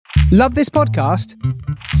Love this podcast?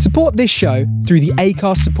 Support this show through the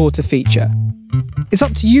Acast supporter feature. It's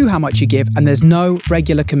up to you how much you give, and there's no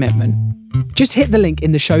regular commitment. Just hit the link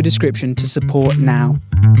in the show description to support now.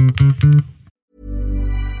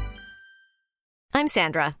 I'm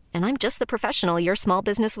Sandra, and I'm just the professional your small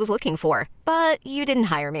business was looking for. But you didn't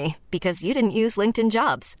hire me because you didn't use LinkedIn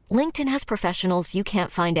Jobs. LinkedIn has professionals you can't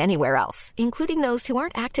find anywhere else, including those who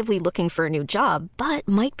aren't actively looking for a new job, but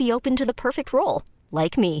might be open to the perfect role,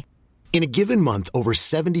 like me. In a given month, over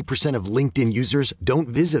 70% of LinkedIn users don't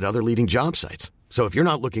visit other leading job sites. So if you're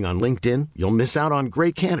not looking on LinkedIn, you'll miss out on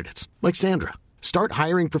great candidates like Sandra. Start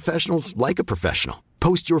hiring professionals like a professional.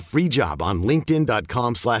 Post your free job on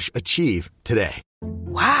linkedin.com/achieve today.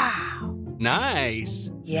 Wow.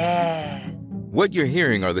 Nice. Yeah. What you're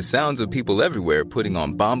hearing are the sounds of people everywhere putting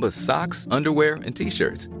on Bombas socks, underwear, and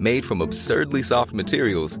T-shirts made from absurdly soft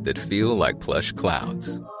materials that feel like plush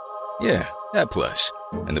clouds. Yeah, that plush.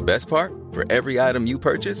 And the best part? For every item you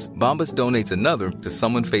purchase, Bombas donates another to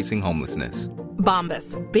someone facing homelessness.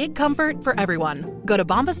 Bombas. Big comfort for everyone. Go to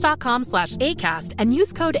bombas.com/ACAST and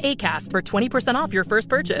use code ACAST for 20% off your first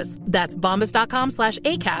purchase. That's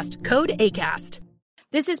bombas.com/ACAST. Code ACAST.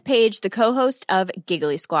 This is Paige, the co-host of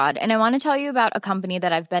Giggly Squad, and I want to tell you about a company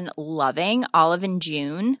that I've been loving, Olive &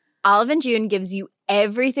 June. Olive & June gives you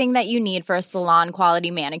everything that you need for a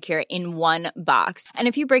salon-quality manicure in one box. And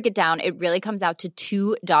if you break it down, it really comes out to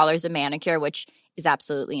 $2 a manicure, which is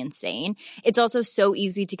absolutely insane. It's also so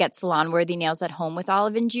easy to get salon-worthy nails at home with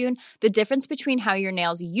Olive & June. The difference between how your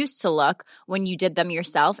nails used to look when you did them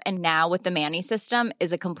yourself and now with the Mani system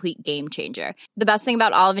is a complete game changer. The best thing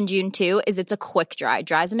about Olive & June, too, is it's a quick dry.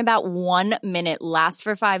 Dries in about 1 minute, lasts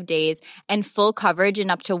for 5 days, and full coverage in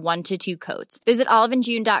up to 1 to 2 coats. Visit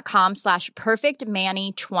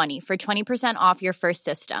oliveandjune.com/perfectmani20 for 20% off your first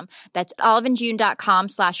system. That's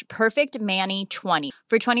oliveandjune.com/perfectmani20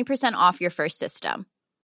 for 20% off your first system.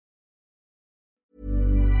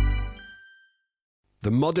 The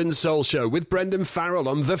Modern Soul Show with Brendan Farrell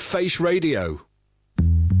on The Face Radio.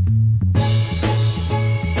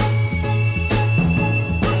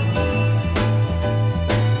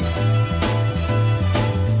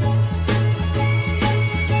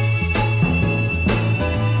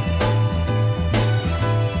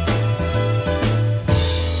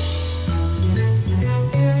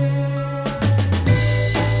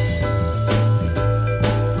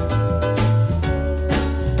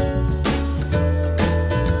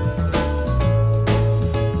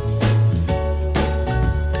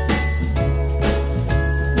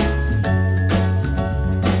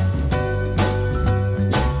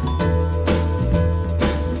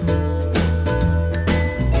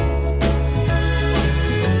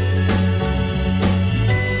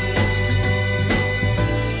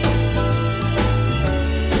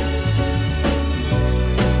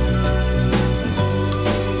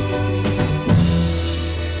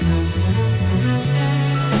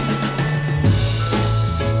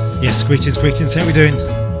 Yes, greetings, how are we doing?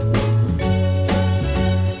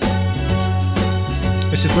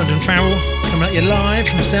 This is Brendan Farrell coming at you live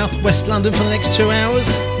from South West London for the next 2 hours.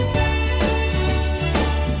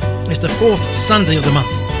 It's the 4th Sunday of the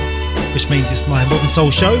month, which means it's my Modern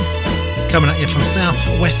Soul show coming at you from South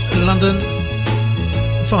West London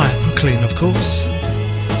via Brooklyn, of course.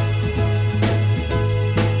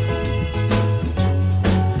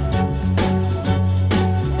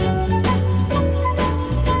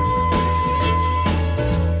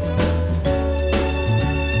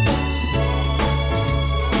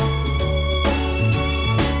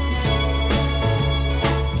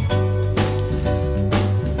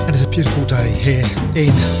 Beautiful day here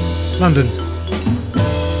in London.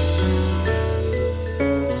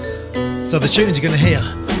 So the tunes you're going to hear,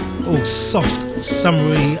 all soft,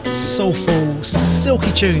 summery, soulful,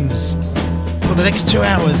 silky tunes for the next 2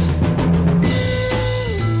 hours.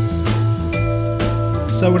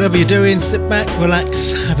 So whatever you're doing, sit back,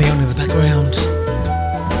 relax, have it on in the background.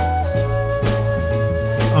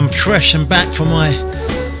 I'm fresh and back from my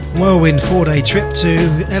whirlwind 4-day trip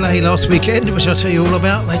to LA last weekend, which I'll tell you all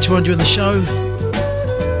about later on during the show.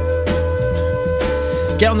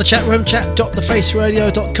 Get on the chat room,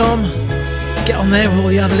 chat.thefaceradio.com. Get on there with all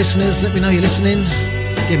the other listeners, let me know you're listening.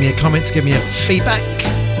 Give me your comments, give me your feedback.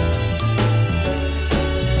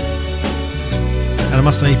 And I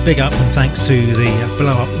must say big up and thanks to the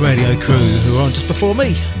Blow Up Radio crew who were on just before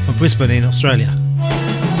me from Brisbane in Australia.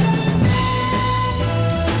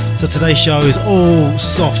 So today's show is all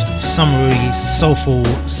soft, summery, soulful,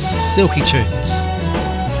 silky tunes.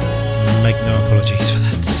 Make no apologies for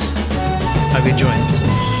that. Hope you enjoy it.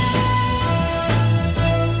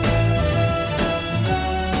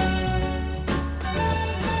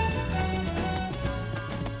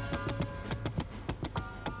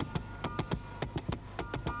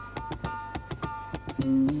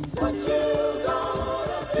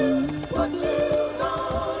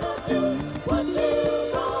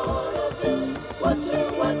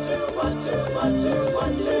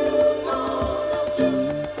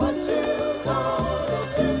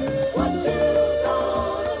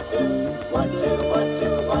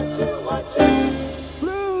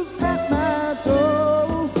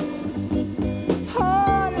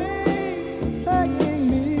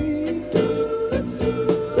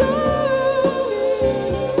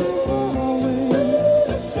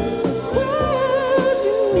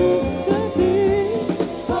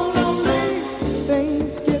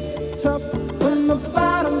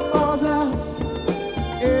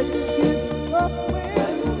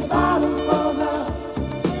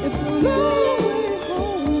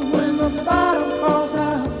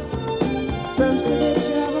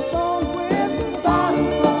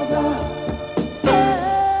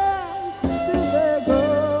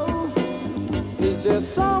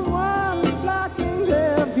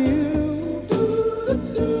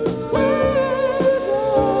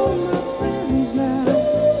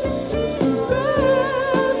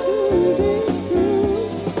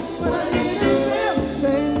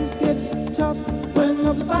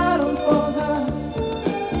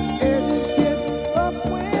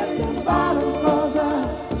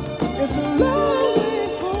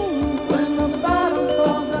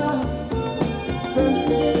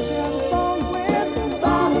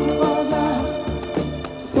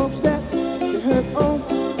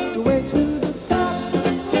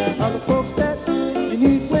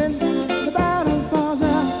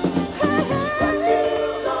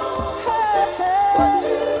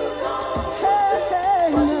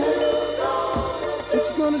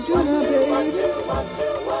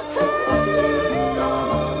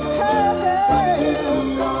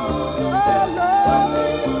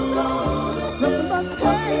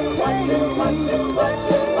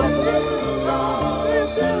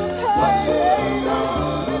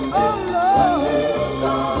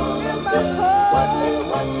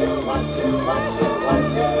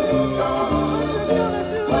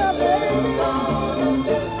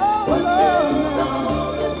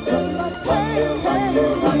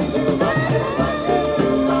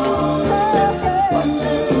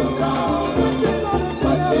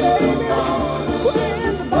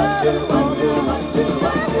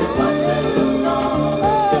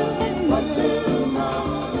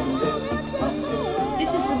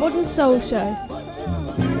 ModnSoul Show.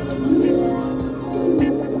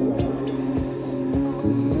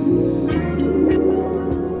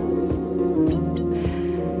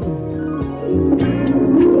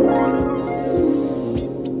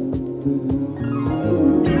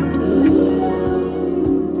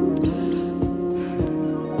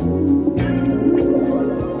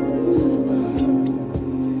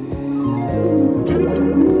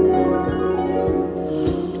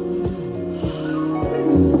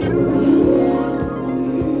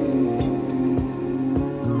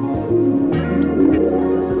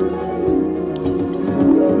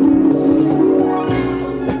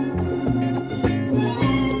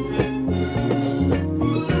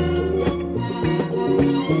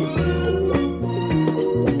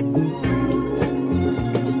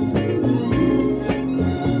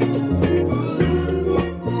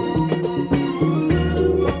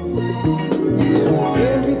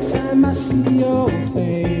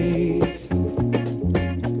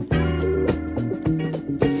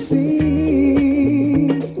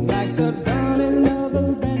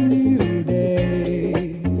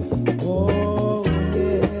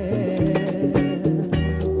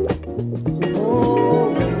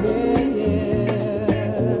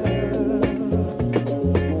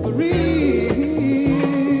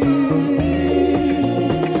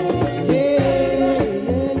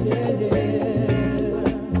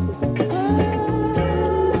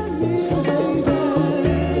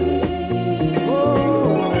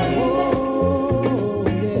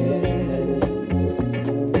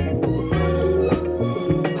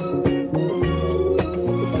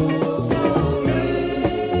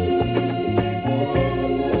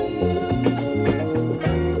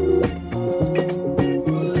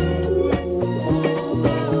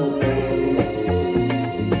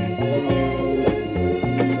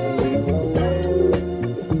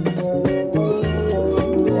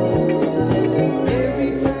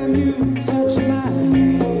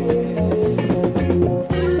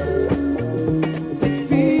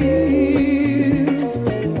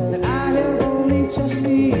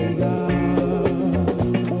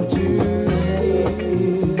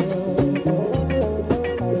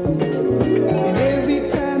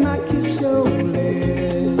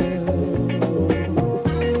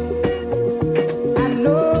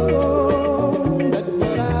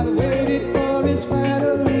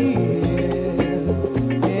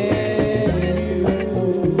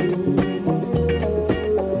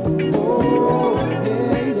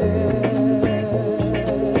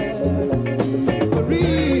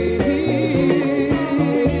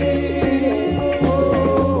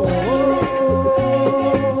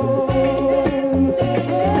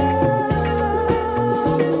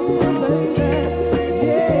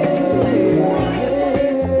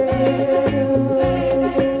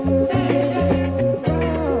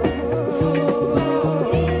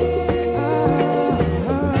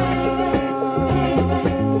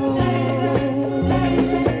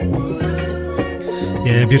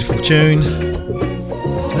 Beautiful tune.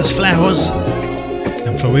 That's Flowers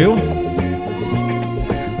and Farrell.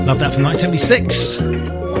 Love that from 1976.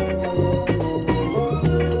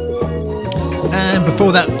 And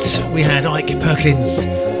before that, we had Ike Perkins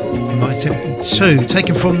from 1972,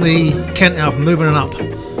 taken from the Kent album Moving On Up,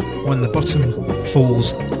 When the Bottom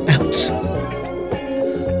Falls Out.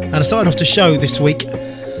 And I started off the show this week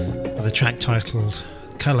with a track titled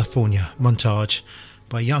California Montage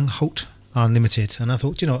by Young Holt Unlimited, and I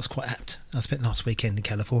thought, you know, it's quite apt. I spent last weekend in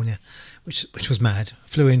California, which was mad.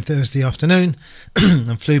 Flew in Thursday afternoon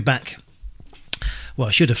and flew back. Well,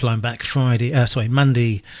 I should have flown back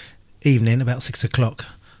Monday evening about 6 o'clock,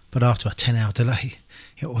 but after a 10-hour delay,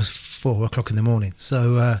 it was 4 o'clock in the morning.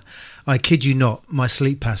 So I kid you not, my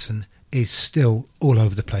sleep pattern is still all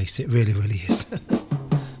over the place. It really, really is.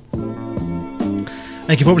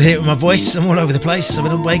 You can probably hear it with my voice. I'm all over the place. I've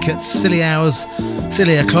been awake at silly hours,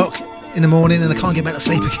 silly o'clock in the morning, and I can't get back to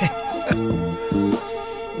sleep again.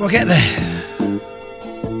 We'll get there.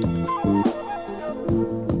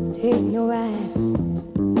 Take no eyes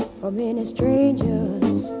from any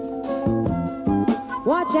strangers.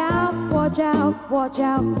 Watch out, watch out, watch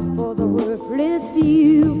out for the worthless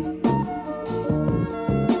few.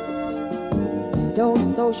 Don't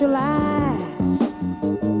socialize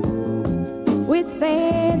with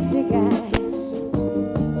fancy guys.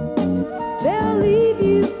 They'll leave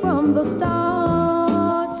you from the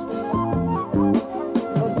start,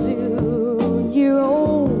 but soon you're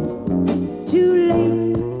old, too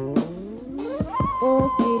late for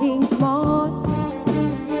getting smart.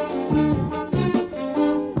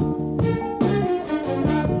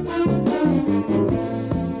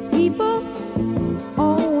 People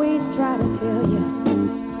always try to tell you,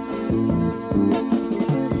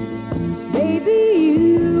 baby,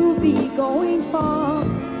 you'll be going far.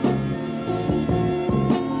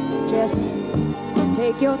 Just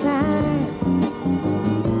take your time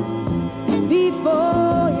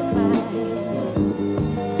before you climb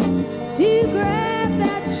to grab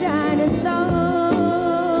that shining star.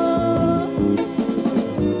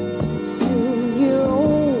 Soon you're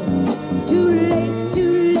old, too late,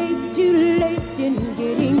 too late, too late in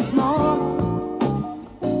getting smart.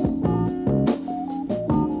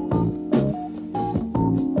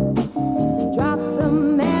 Drop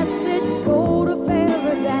some acid, go to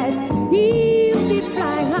paradise. You'll be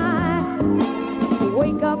flying high.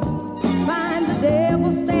 Wake up, find the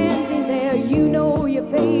devil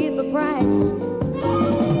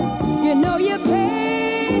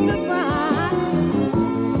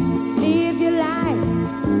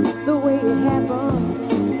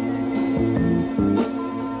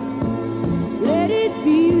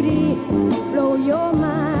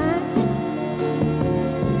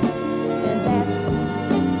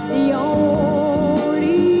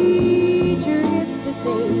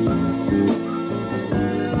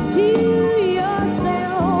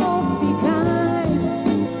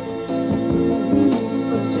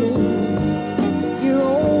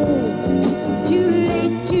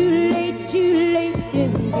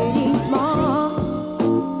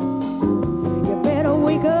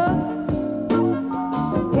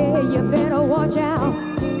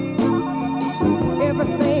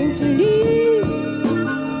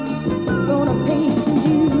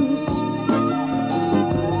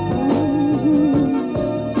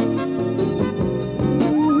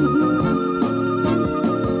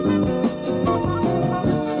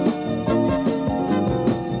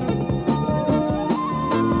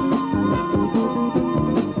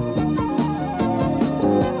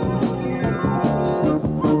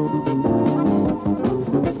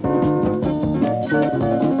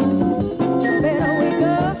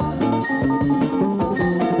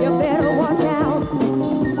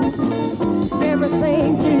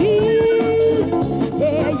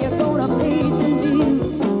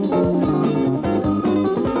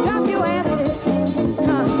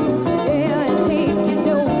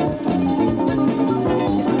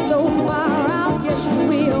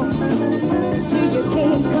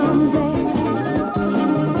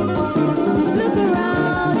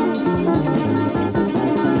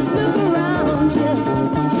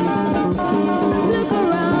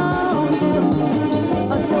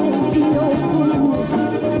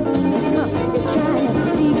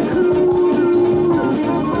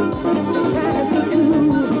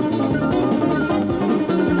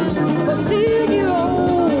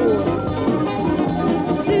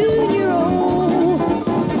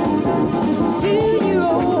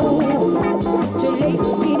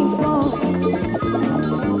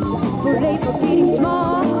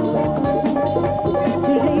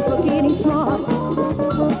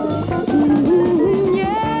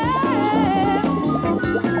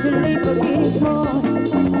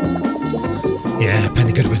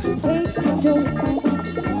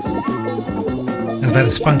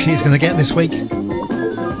about as funky as it's going to get this week.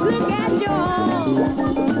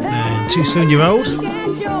 And Too Soon You're Old.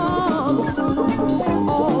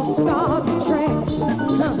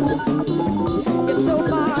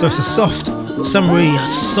 So it's a soft, summery,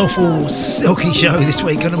 soulful, silky show this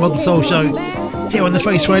week on the Modern Soul Show here on the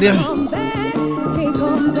Face Radio.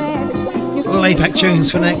 Layback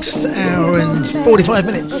tunes for the next hour and 45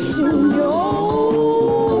 minutes.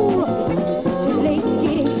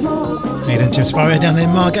 Heading to Inspire down there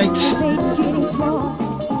in Margate.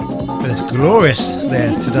 But it's glorious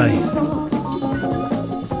there today.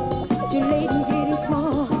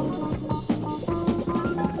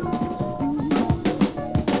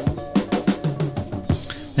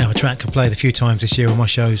 Now a track I've played a few times this year on my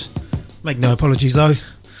shows. Make no apologies though.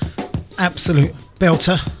 Absolute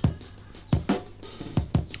belter.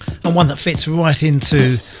 And one that fits right into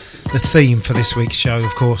the theme for this week's show,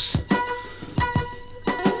 of course.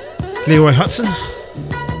 Leroy Hudson,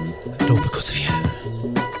 and All Because of You.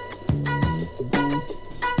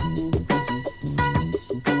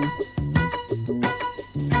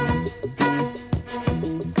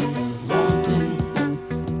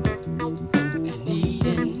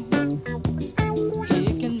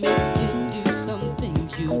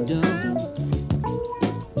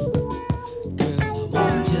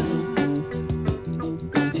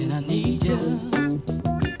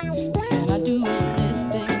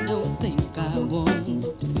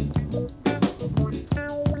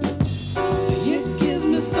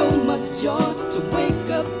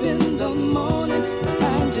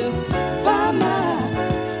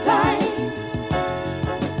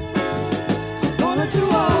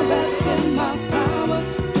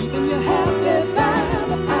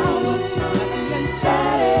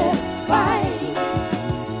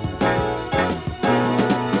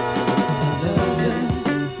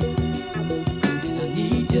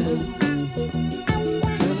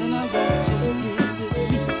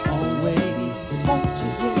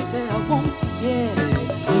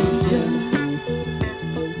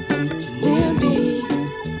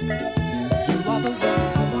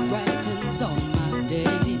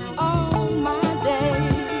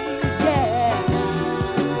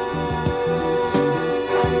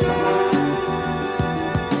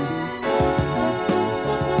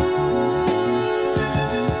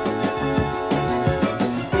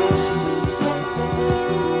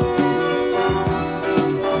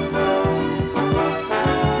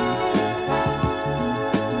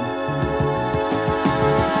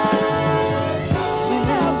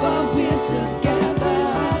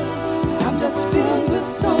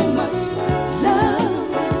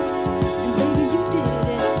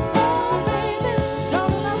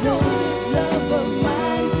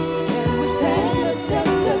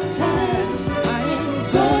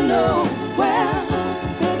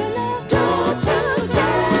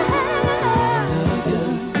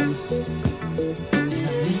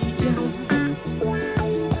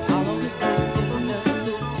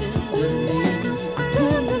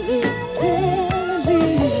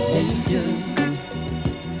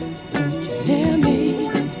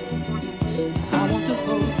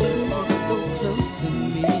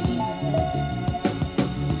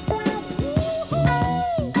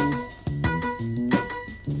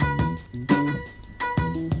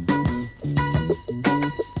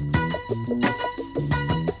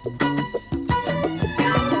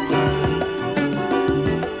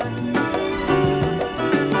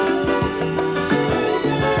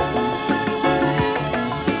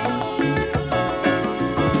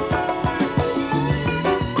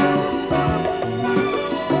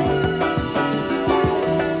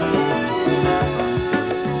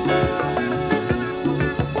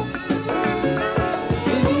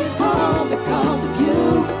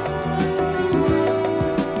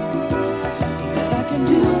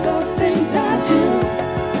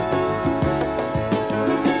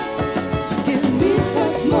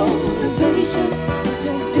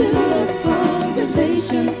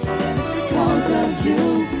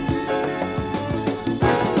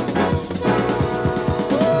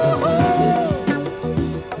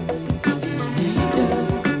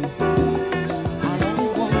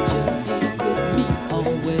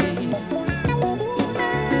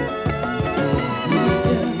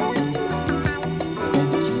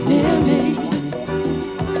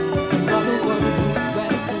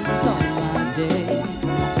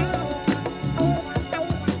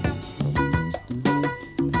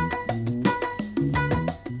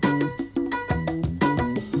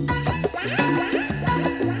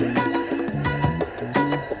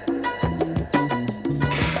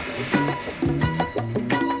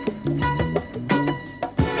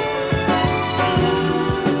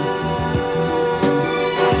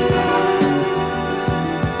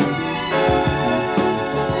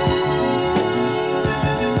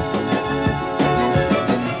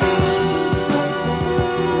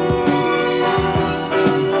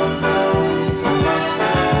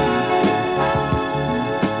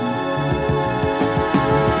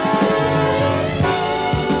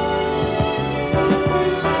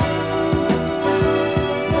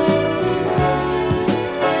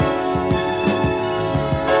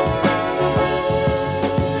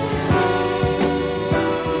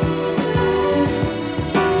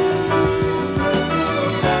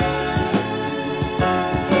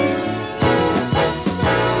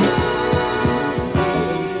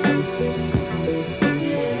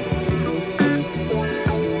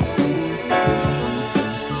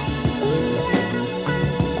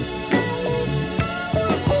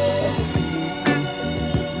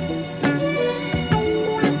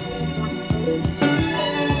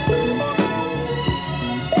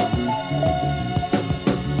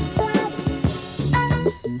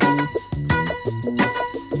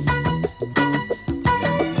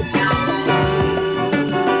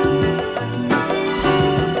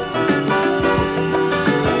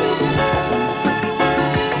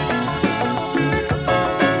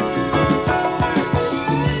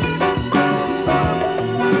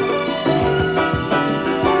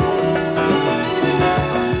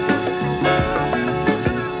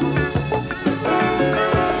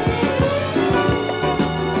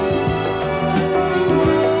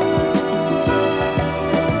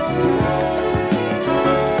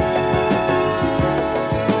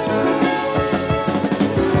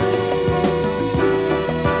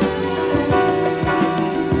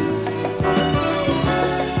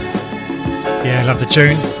 Yeah, I love the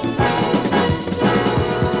tune.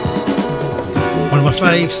 One of my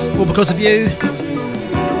faves, All Because of You,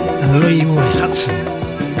 and Leroy Hudson.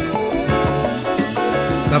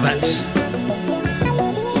 Love that.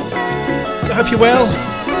 I hope you're well.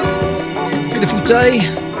 Beautiful day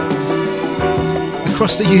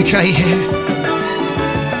across the UK here.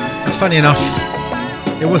 And funny enough,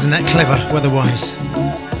 it wasn't that clever weather-wise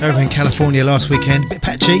over in California last weekend. A bit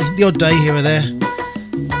patchy, the odd day here or there.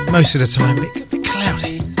 Most of the time, a bit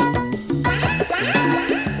cloudy.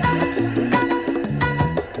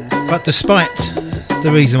 But despite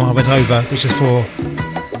the reason why I went over, which was for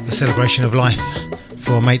the celebration of life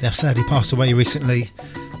for a mate that sadly passed away recently,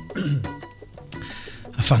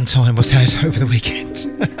 a fun time was had over the weekend.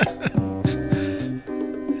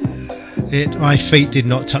 My feet did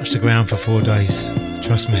not touch the ground for 4 days,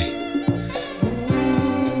 trust me.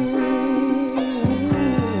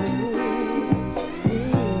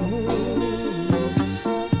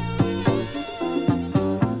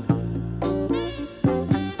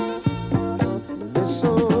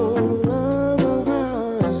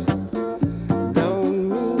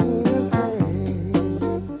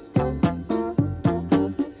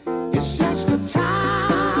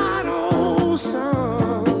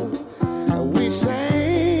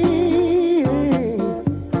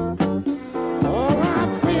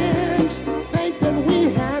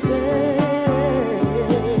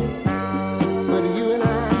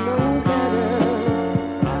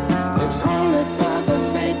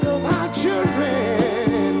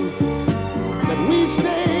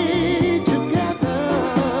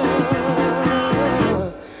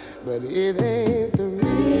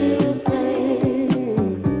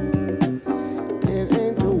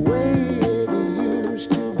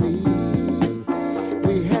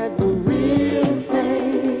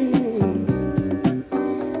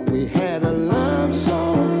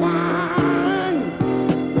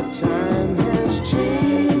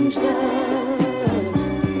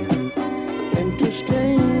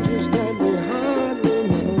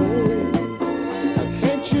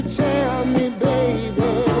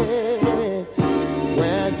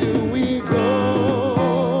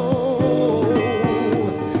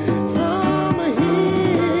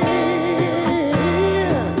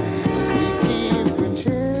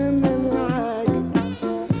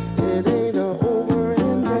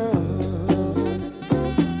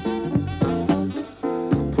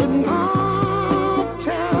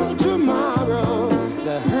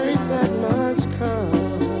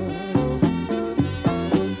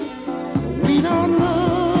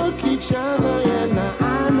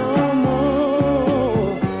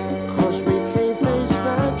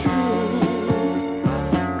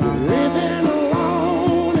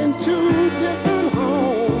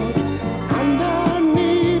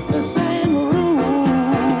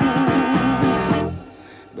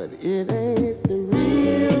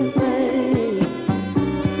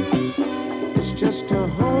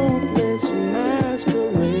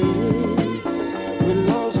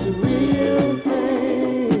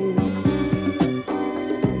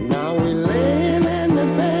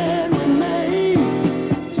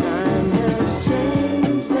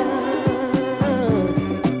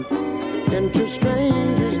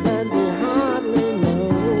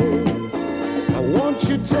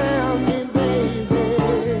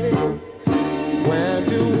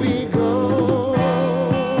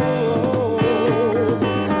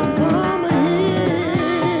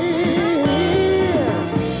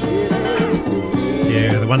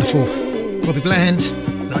 Wonderful Robbie Bland,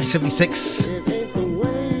 1976.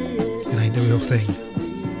 It ain't the real thing.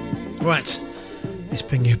 Right, let's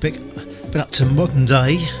bring you a bit up to modern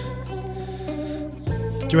day.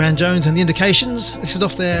 Duran Jones and the Indications. This is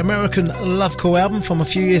off their American Love Call album from a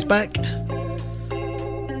few years back.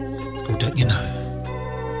 It's called Don't You Know.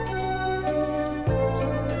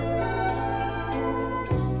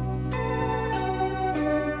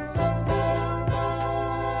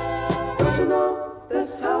 If I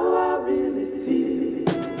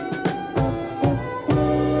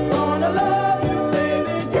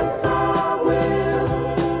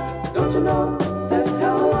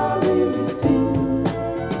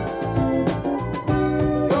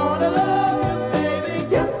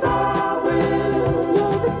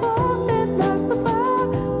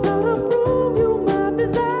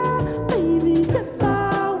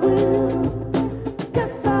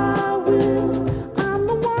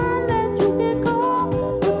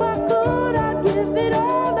could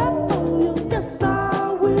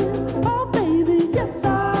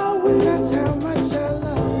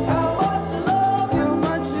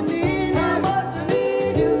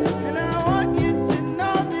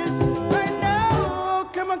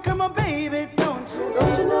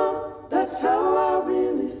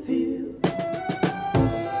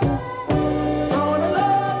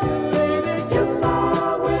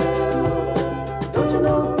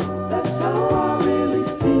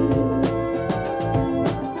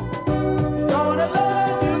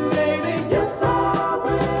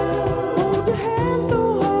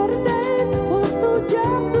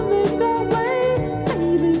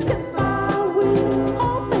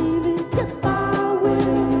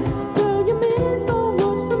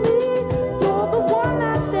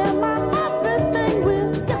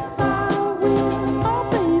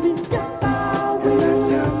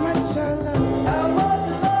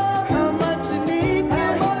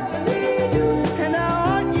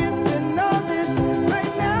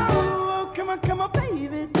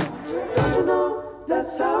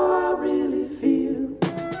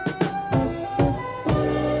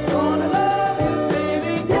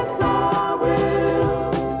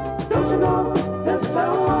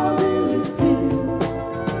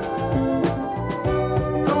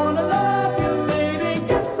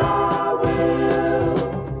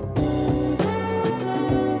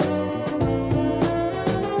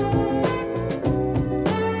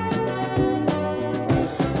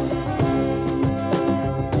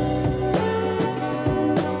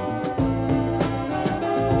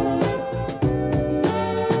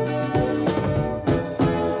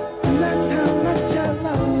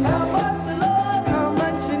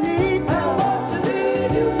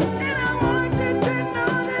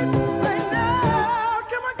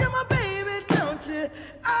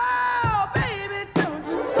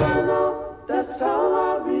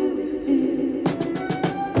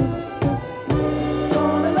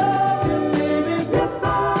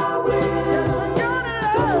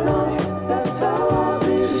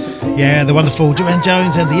Yeah, the wonderful Duran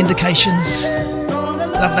Jones and the Indications.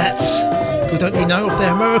 Love that. Good, don't you know of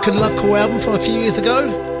their American Love Call album from a few years ago?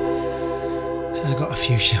 I've got a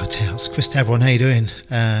few shout outs. Chris Tabron, how you doing?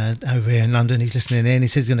 Over here in London, he's listening in. He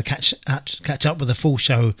says he's going to catch up with the full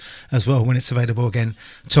show as well when it's available again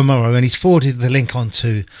tomorrow. And he's forwarded the link on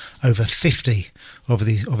to over 50 of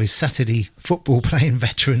his Saturday football playing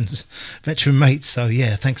veteran mates. So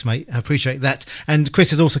yeah, thanks mate, I appreciate that. And Chris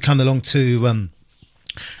has also come along to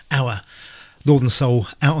our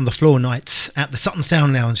ModnSoul Out on the Floor nights at the Sutton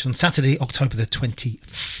Sound Lounge on Saturday, October the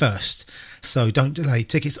 21st. So don't delay.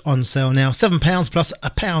 Tickets on sale now. £7 plus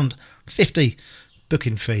 £1.50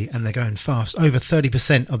 booking fee, and they're going fast. Over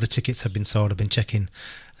 30% of the tickets have been sold. I've been checking.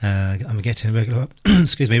 I'm getting a regular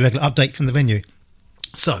update from the venue.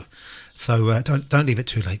 So don't leave it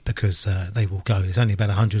too late, because they will go. There's only about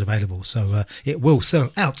 100 available, so it will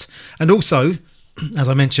sell out. And also, as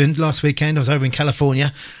I mentioned last weekend, I was over in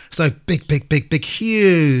California. So big,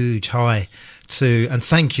 huge hi to and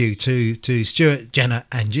thank you to Stuart, Jenna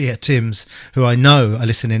and Gia Timms, who I know are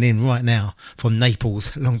listening in right now from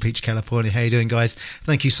Naples, Long Beach, California. How you doing, guys?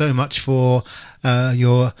 Thank you so much for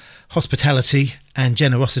your hospitality and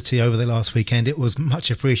generosity over the last weekend. It was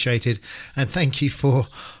much appreciated, and thank you for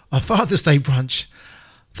a Father's Day brunch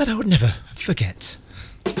that I would never forget.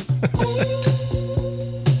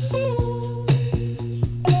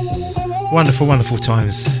 Wonderful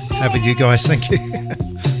times having you guys. Thank you.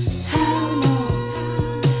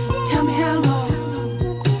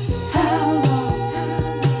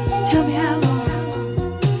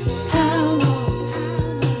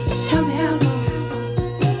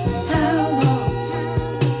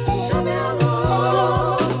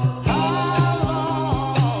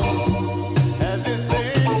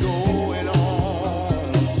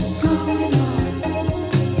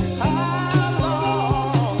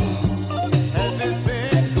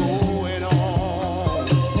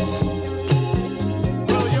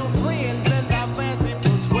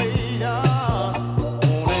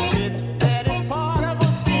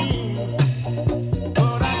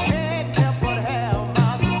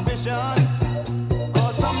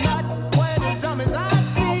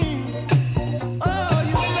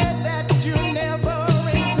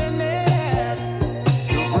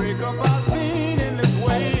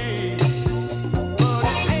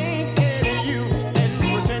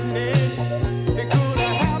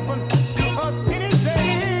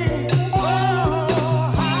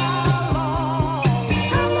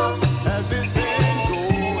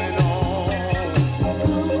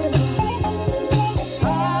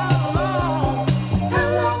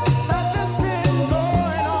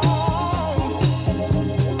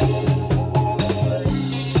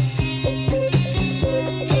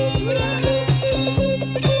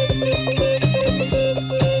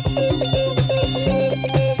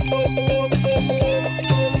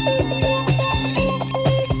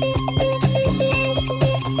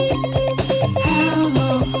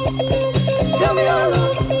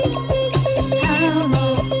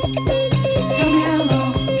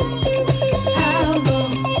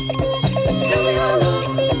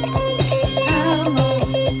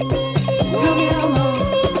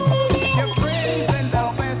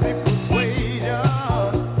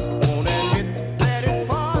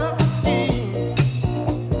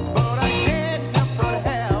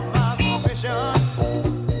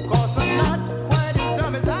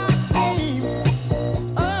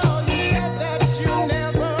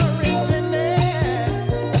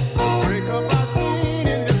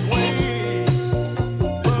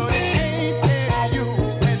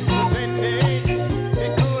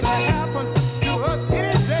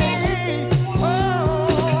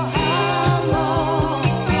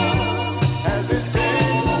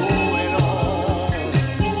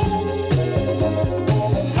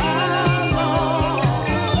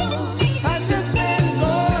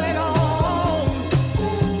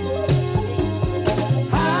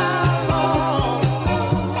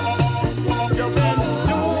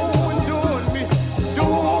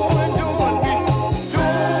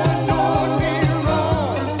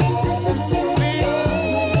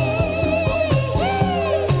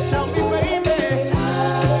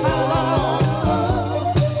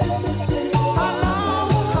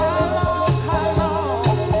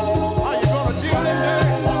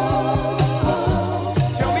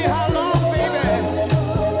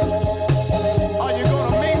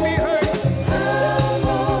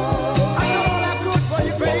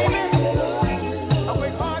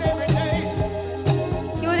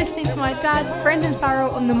 Brendan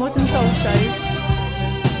Farrell on the ModnSoul Show.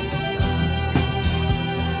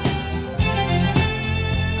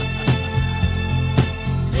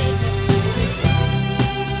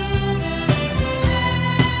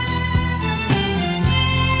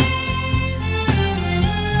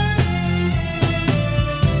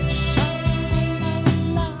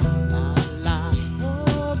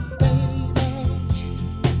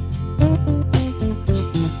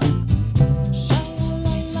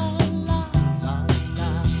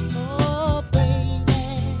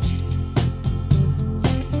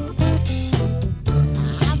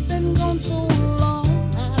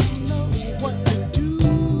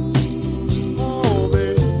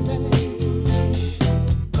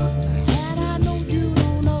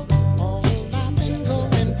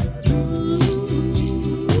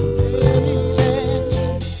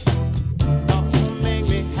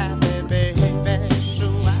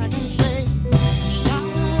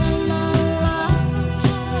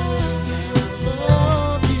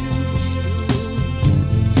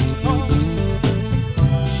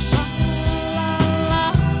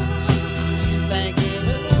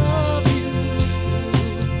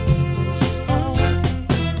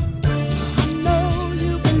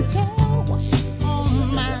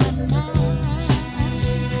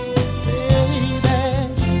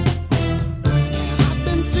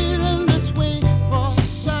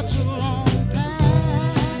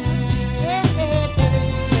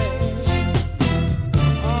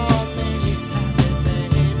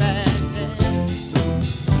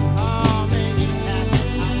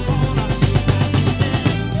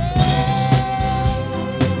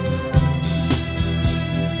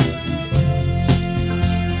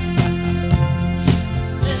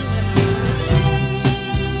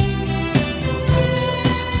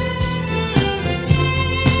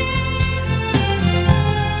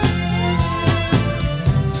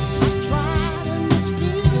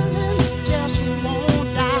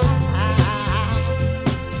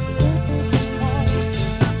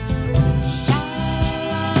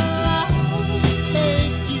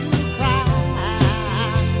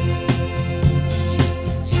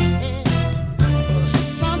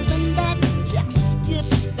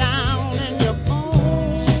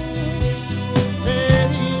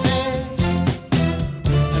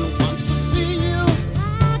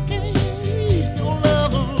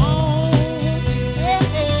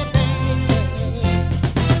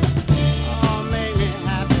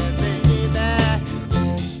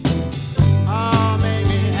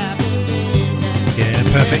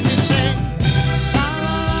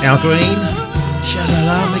 Al Green,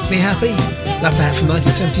 Shalala, Make Me Happy. Love that from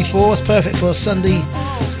 1974. It's perfect for a Sunday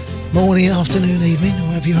morning, afternoon, evening,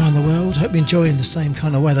 wherever you are in the world. Hope you're enjoying the same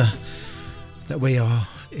kind of weather that we are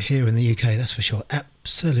here in the UK, that's for sure.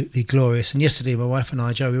 Absolutely glorious. And yesterday, my wife and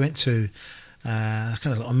I, Joe, we went to kind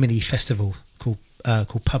of like a mini festival called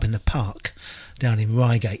Pub in the Park down in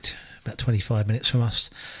Reigate, about 25 minutes from us,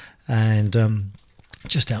 and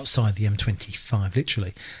just outside the M25,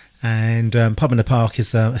 literally. And Pub in the Park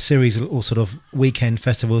is a series of all sort of weekend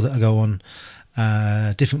festivals that go on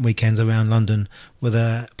different weekends around London, with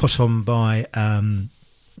put on by can't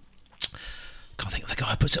think of the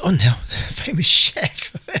guy who puts it on now, the famous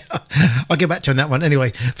chef. I'll get back to you on that one.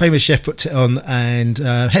 Anyway, famous chef puts it on, and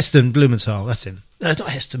Heston Blumenthal, that's him. No, it's not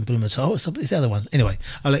Heston Blumenthal, it's the other one. Anyway,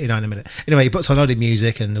 I'll let you know in a minute. Anyway, he puts on a lot of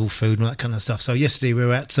music and all food and all that kind of stuff. So yesterday we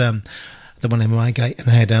were at the one in Reigate, and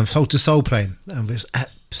they had Soul to Soul playing, and it was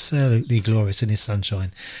absolutely glorious in his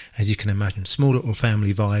sunshine, as you can imagine. Small little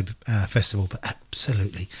family vibe festival, but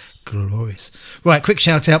absolutely glorious. Right, quick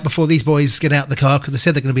shout out before these boys get out the car, because they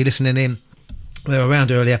said they're going to be listening in. They were around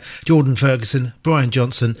earlier. Jordan Ferguson, Brian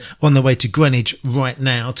Johnson, on their way to Greenwich right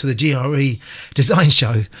now to the GRE Design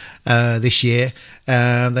Show this year. They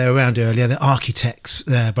were around earlier. They're architects,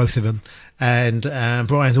 both of them. And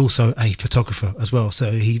Brian's also a photographer as well,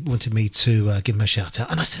 so he wanted me to give him a shout out,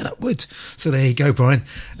 and I said I would. So there you go, Brian.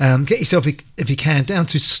 Get yourself, if you can, down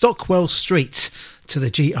to Stockwell Street to the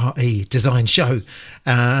GRE Design Show.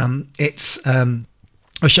 It's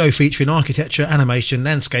a show featuring architecture, animation,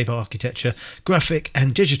 landscape architecture, graphic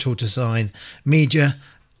and digital design, media,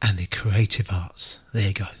 and the creative arts. There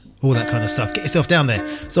you go. All that kind of stuff. Get yourself down there.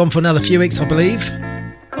 It's on for another few weeks, I believe.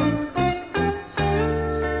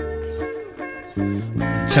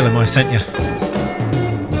 Tell him I sent you.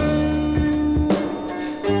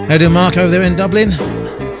 How do Mark over there in Dublin?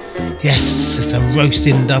 Yes, it's a roast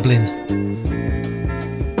in Dublin.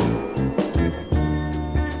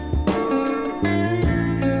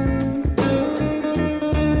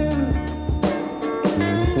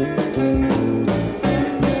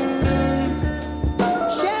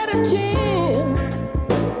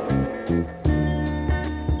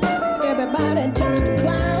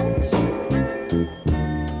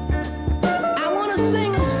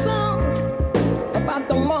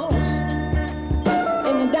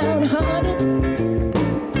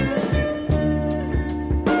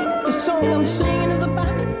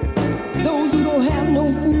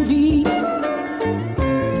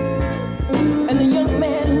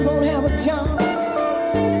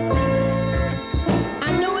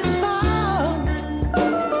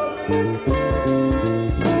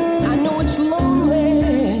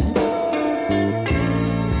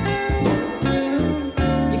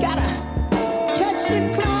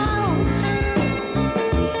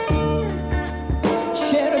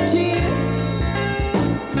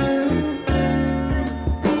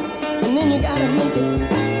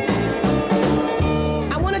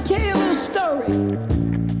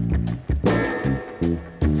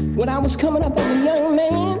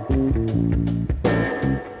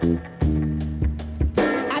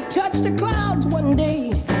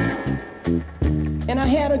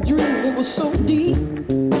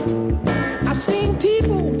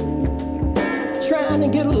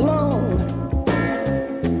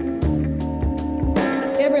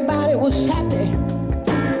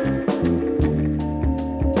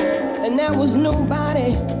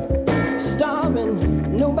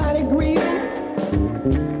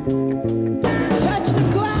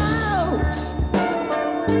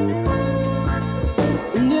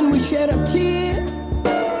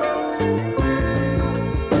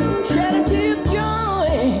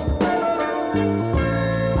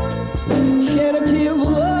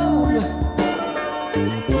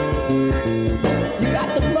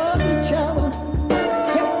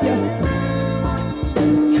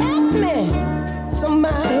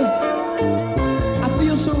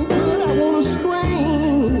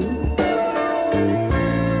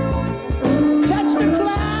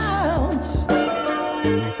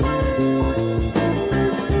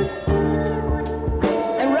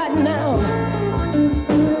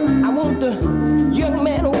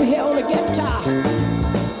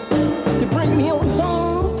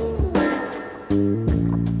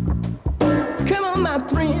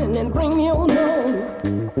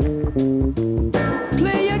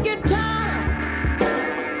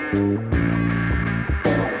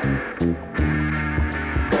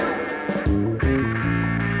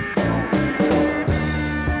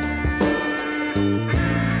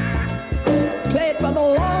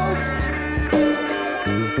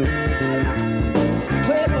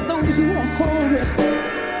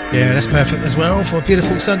 That's perfect as well for a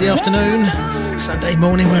beautiful Sunday afternoon, Sunday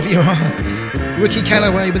morning, wherever you are. Ricky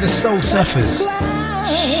Calloway with the Soul Surfers.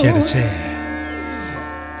 Shed a tear.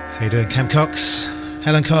 How you doing, Cam Cox?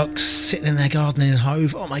 Helen Cox, sitting in their garden in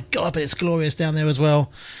Hove. Oh my God, but it's glorious down there as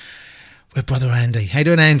well. With brother Andy. How you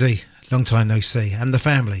doing, Andy? Long time no see. And the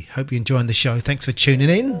family. Hope you're enjoying the show. Thanks for tuning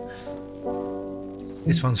in.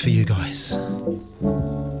 This one's for you guys.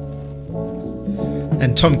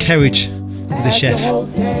 And Tom Kerridge is the chef.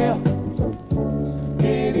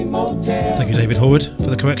 Thank you, David Horwood, for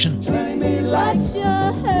the correction.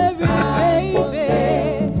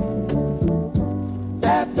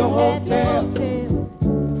 At the hotel,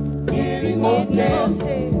 getting motel,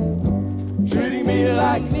 treating me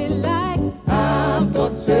like I'm for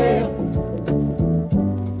sale.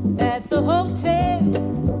 At the hotel,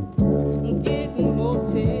 getting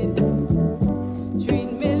motel,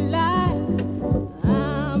 treating me like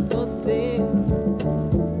I'm for sale.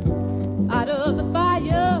 Out of the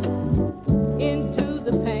fire, into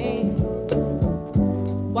the pain.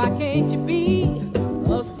 Why can't you be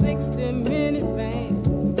a 60-minute man?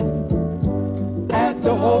 At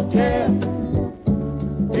the hotel,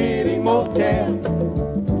 getting motel,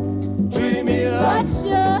 treating me like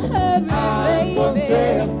I'm for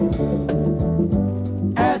sale.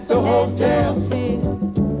 At the hotel,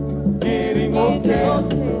 getting motel,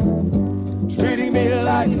 treating me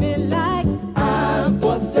like I'm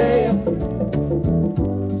for sale.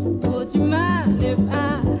 Would you mind if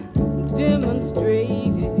I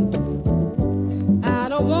demonstrated? I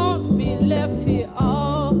don't want to be left here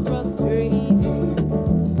all frustrated.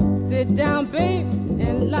 Sit down, babe,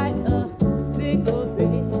 and light a cigarette.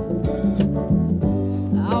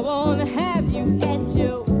 I want to have you at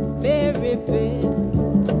your very best.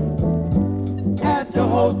 At the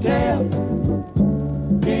hotel,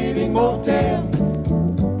 getting motel,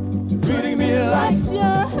 treating me like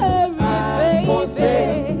I'm for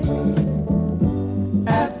sale.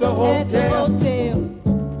 At the hotel,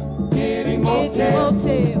 getting motel,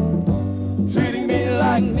 treating me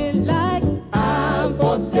like I'm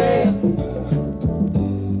for sale.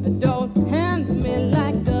 Don't handle me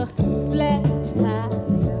like a flat tire.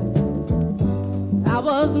 I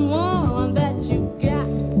was the one that you got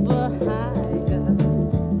behind,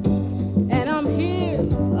 and I'm here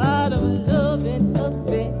out of love and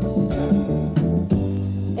affection,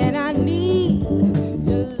 and I need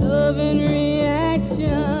your love and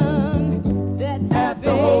reaction. That's at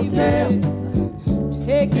the hotel,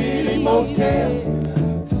 take it motel,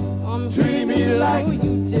 treat me like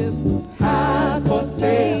you just hide for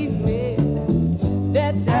sale.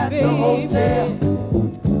 That's at the hotel,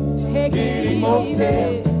 take it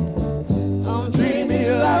motel, treat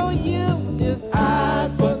me like you just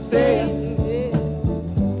hide for sale.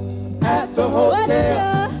 At the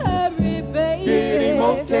hotel, get a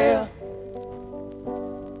motel.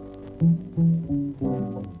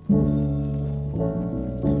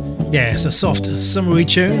 Yeah, it's a soft, summery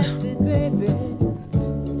tune.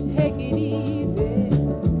 Take it easy.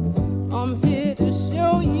 I'm here to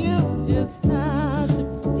show you just how to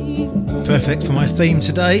please. Perfect for my theme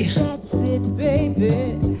today. That's it,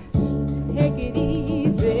 baby. Take it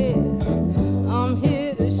easy. I'm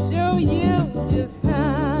here to show you just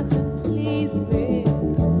how to please me.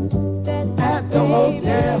 That's at the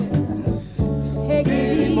hotel. Take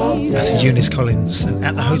it easy. That's Eunice Collins, and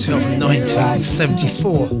At the Hotel from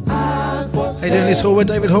 1974. How you doing, Liz Horwood,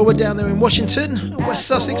 David Horwood down there in Washington, West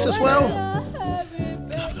Sussex as well.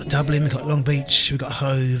 We've got Dublin, we've got Long Beach, we've got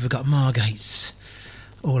Hove, we've got Margate,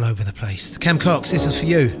 all over the place. Cam Cox, this is for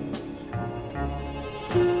you.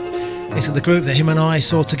 This is the group that him and I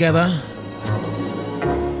saw together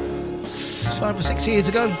 5 or 6 years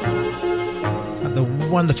ago at the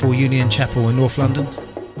wonderful Union Chapel in North London.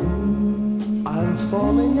 I'm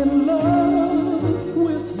falling in love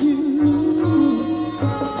with you.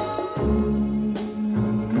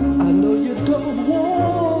 I know you don't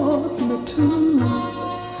want me to.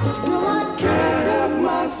 Still I can't help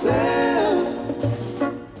myself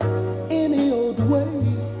any old way.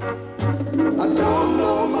 I don't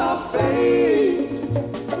know my fate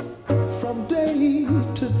from day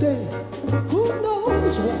to day. Who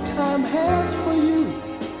knows what time has for you?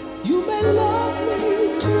 You may love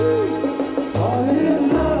me too. Falling in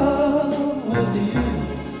love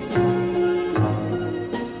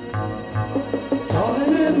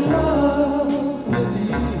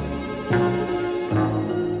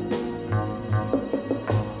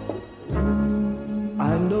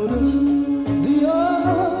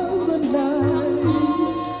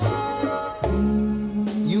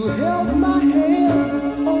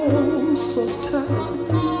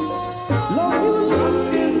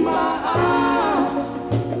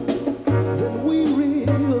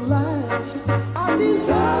best. Our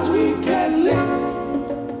desires we can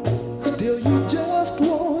live. Still you just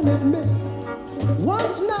won't admit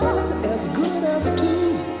one's not as good as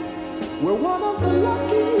two. We're one of the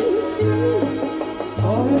lucky few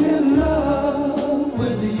falling in love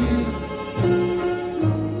with you.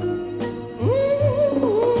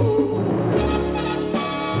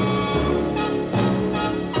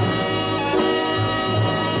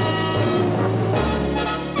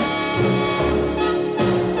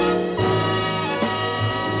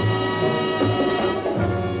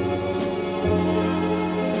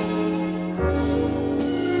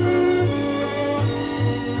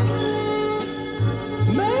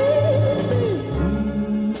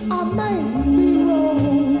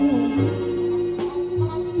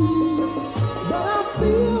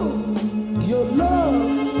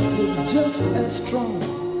 As strong.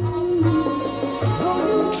 Though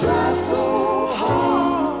you try so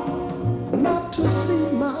hard not to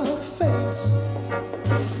see my face,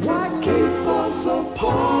 why keep us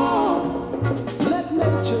apart? Let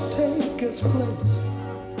nature take its place.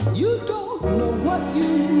 You don't know what you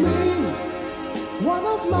mean. One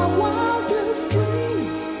of my wildest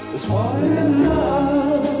dreams is falling in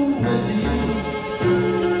love with you.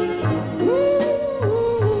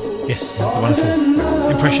 Yes, the wonderful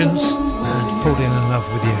Impressions and Falling in Love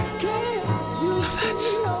with You. Love that.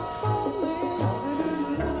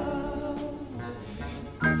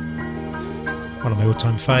 One of my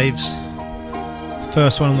all-time faves. The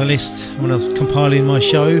first one on the list when I was compiling my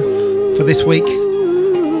show for this week.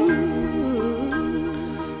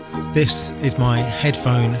 This is my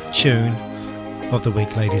headphone tune of the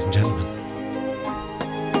week, ladies and gentlemen.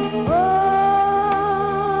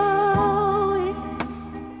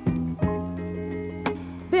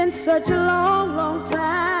 Such a long, long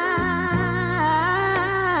time.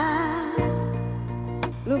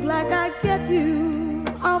 Look like I get you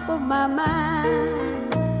off of my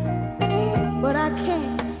mind, but I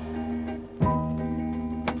can't.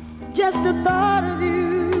 Just the thought of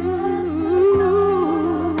you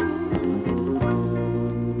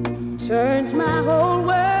turns my whole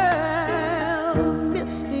world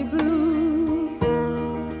misty blue.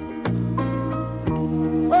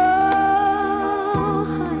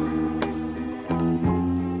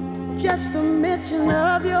 Just the mention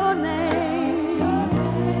of your name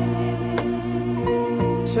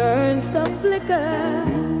turns the flicker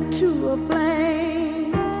to a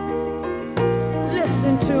flame.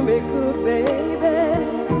 Listen to me, good baby.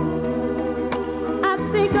 I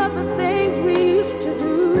think of the things we used to do,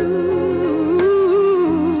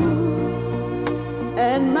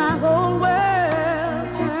 and my whole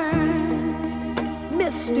world turns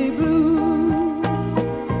misty blue.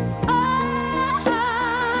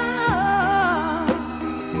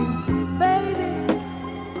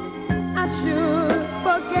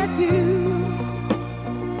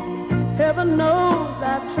 Heaven knows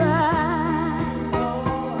I've tried.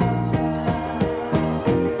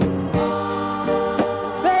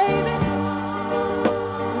 Baby,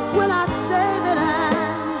 when I say that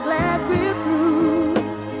I'm glad we're through,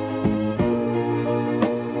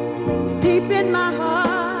 deep in my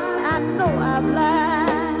heart I know I've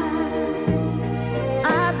lied.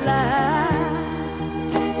 I've lied.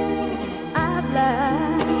 I've lied.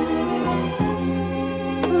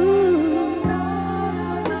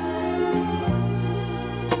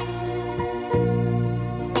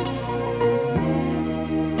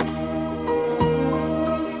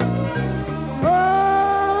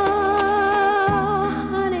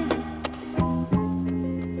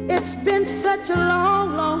 Such a long,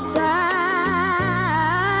 long time.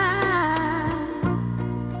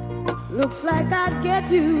 Looks like I'd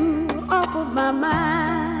get you off of my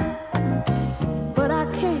mind, but I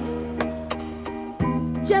can't.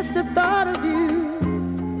 Just the thought of you,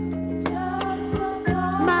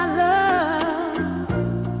 my love,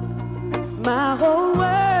 my whole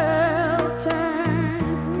world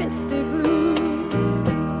turns misty blue.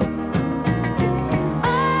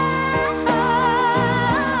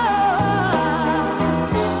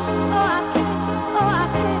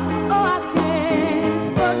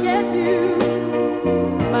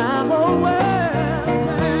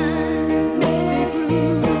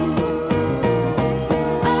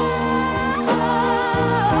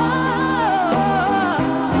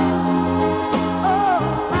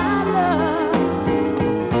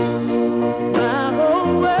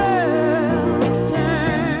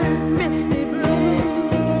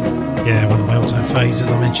 Phase, as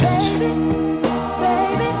I mentioned.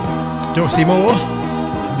 Dorothy Moore,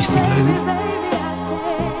 Misty Blue.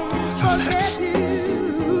 I love that.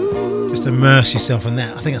 Just Just immerse yourself in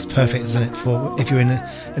that. I think that's perfect, isn't it? For if you're in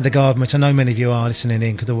the garden, which I know many of you are listening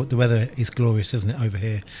in, because the weather is glorious, isn't it, over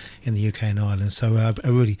here in the UK and Ireland. So I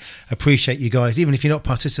really appreciate you guys, even if you're not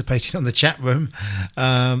participating on the chat room.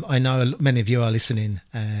 I know many of you are listening,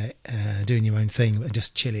 doing your own thing, and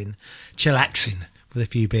just chillaxing with a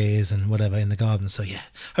few beers and whatever in the garden. So yeah,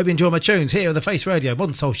 hope you enjoy my tunes here on the Face Radio,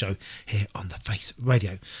 Modern Soul Show here on the Face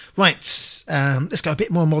Radio. Right, let's go a bit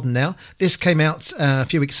more modern now. This came out a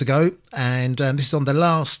few weeks ago, and this is on the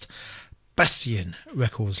Last Bastion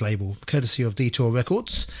Records label, courtesy of Detour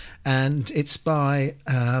Records, and it's by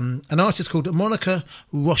an artist called Monica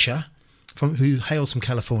Rocha, who hails from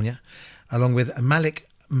California, along with Malik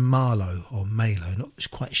Marlowe, or Malo, not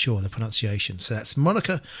quite sure the pronunciation. So that's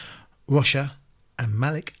Monica Rocha and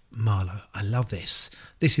Malik Marlowe. I love this.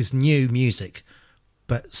 This is new music,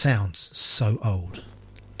 but sounds so old.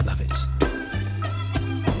 Love it.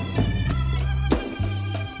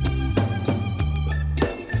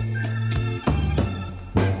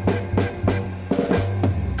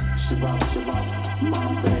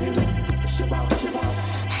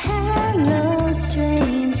 Hello,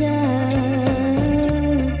 stranger.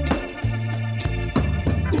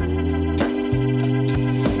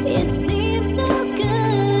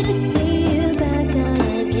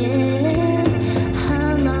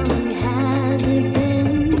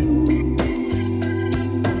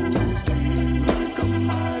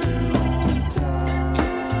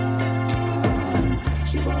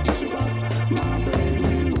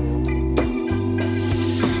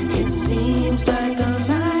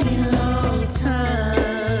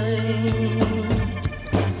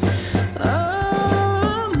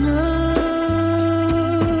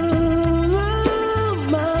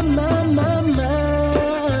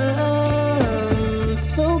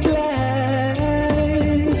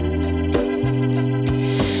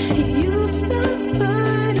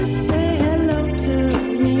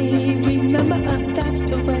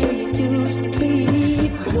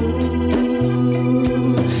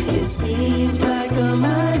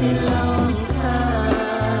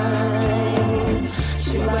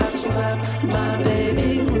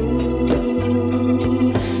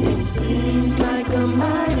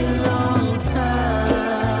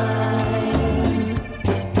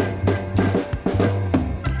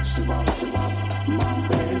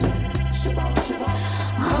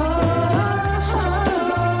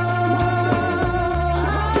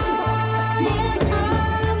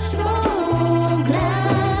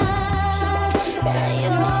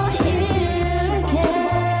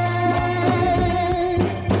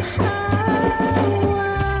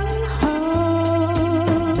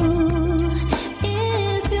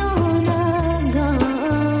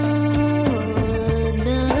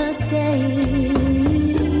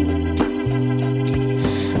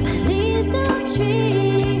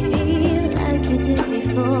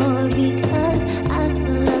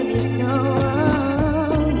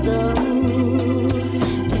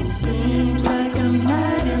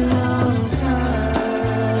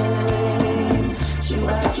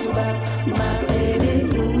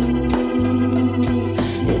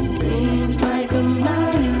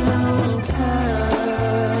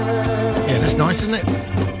 Nice, isn't it?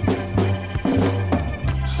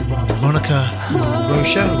 Monica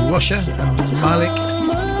Rocha and Malik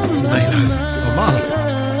Marlowe.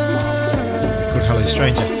 Good Hello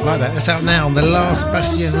Stranger. Like that. That's out now on the Last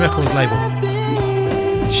Bastion Records label.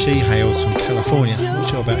 She hails from California. Not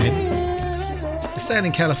sure about him. Staying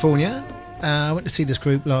in California, I went to see this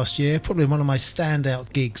group last year. Probably one of my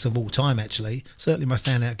standout gigs of all time, actually. Certainly my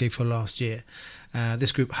standout gig for last year.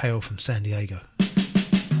 This group hail from San Diego.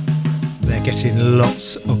 They're getting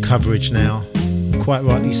lots of coverage now, quite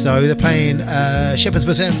rightly so. They're playing Shepherd's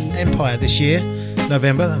Bush Empire this year,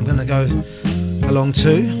 November. I'm going to go along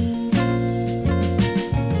too.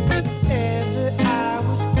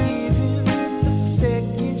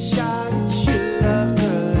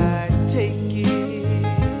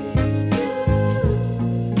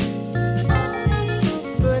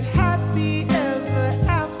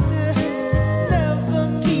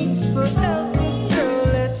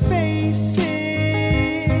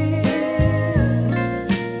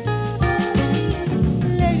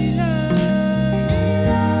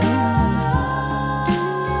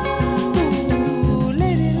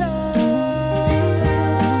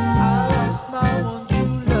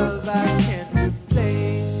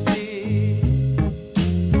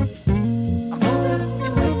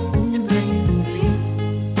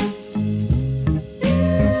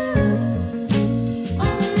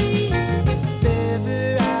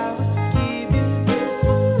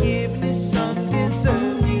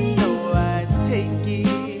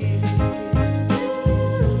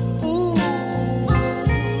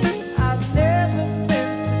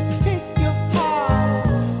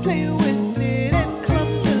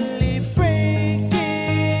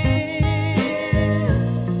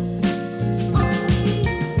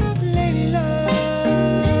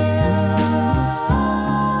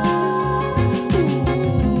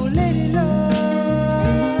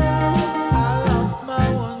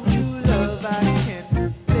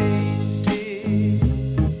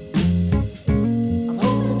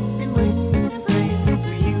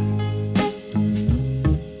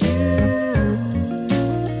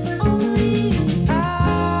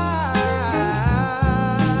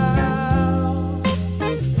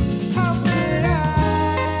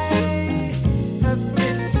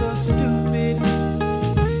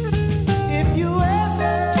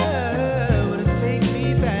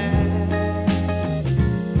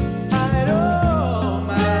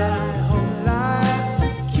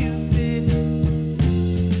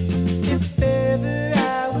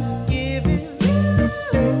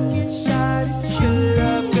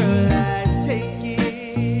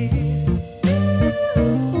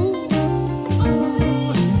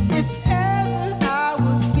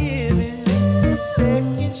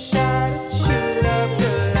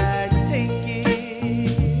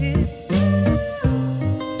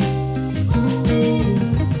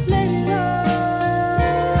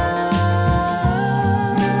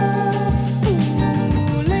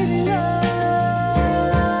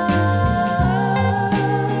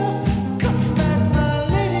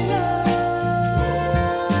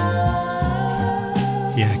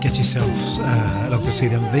 get yourselves along to see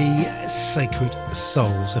them. The Sacred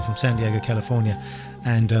Souls are from San Diego, California,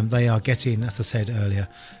 and they are getting, as I said earlier,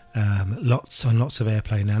 lots and lots of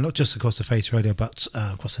airplay now, not just across the Faith Radio, but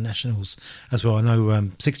across the nationals as well. I know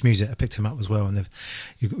Six Music have picked them up as well, and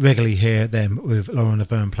you regularly hear them with Lauren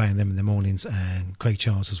Laverne playing them in the mornings, and Craig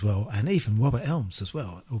Charles as well, and even Robert Elms as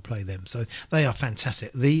well will play them. So they are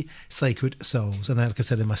fantastic. The Sacred Souls, and like I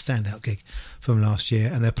said, they're my standout gig from last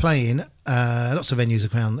year, and they're playing lots of venues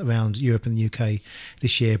around Europe and the UK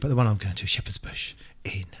this year, but the one I'm going to is Shepherd's Bush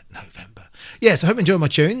in November. Yes, I hope you enjoy my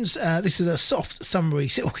tunes. This is a soft, summery,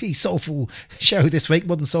 silky, soulful show this week,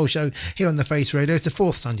 Modern Soul Show here on the Face Radio. It's the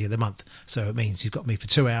fourth Sunday of the month, so it means you've got me for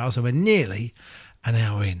 2 hours, and we're nearly an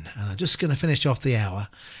hour in. And I'm just going to finish off the hour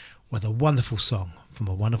with a wonderful song from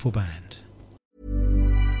a wonderful band.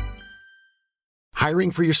 Hiring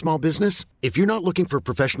for your small business? If you're not looking for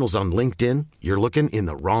professionals on LinkedIn, you're looking in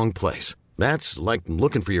the wrong place. That's like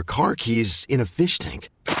looking for your car keys in a fish tank.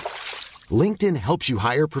 LinkedIn helps you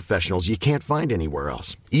hire professionals you can't find anywhere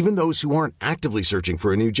else, even those who aren't actively searching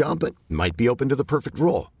for a new job but might be open to the perfect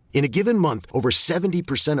role. In a given month, over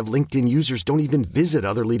 70% of LinkedIn users don't even visit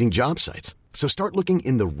other leading job sites. So start looking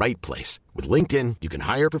in the right place. With LinkedIn, you can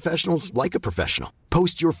hire professionals like a professional.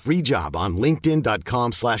 Post your free job on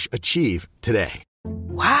linkedin.com/achieve today.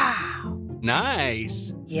 Wow.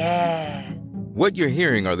 Nice. Yeah. What you're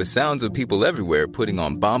hearing are the sounds of people everywhere putting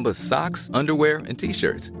on Bombas socks, underwear, and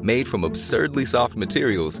T-shirts made from absurdly soft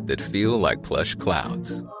materials that feel like plush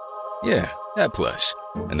clouds. Yeah, that plush.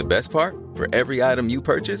 And the best part? For every item you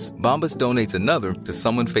purchase, Bombas donates another to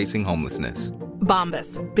someone facing homelessness.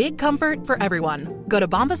 Bombas. Big comfort for everyone. Go to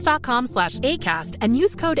bombas.com/ACAST and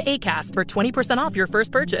use code ACAST for 20% off your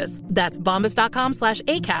first purchase. That's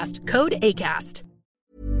bombas.com/ACAST. Code ACAST.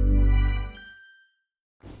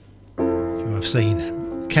 I've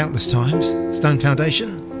seen countless times, Stone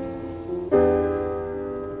Foundation,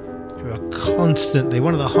 who are constantly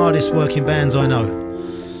one of the hardest working bands I know.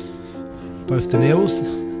 Both the Neils,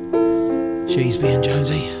 Sheesby and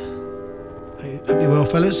Jonesy. Hope you're well,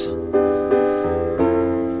 fellas.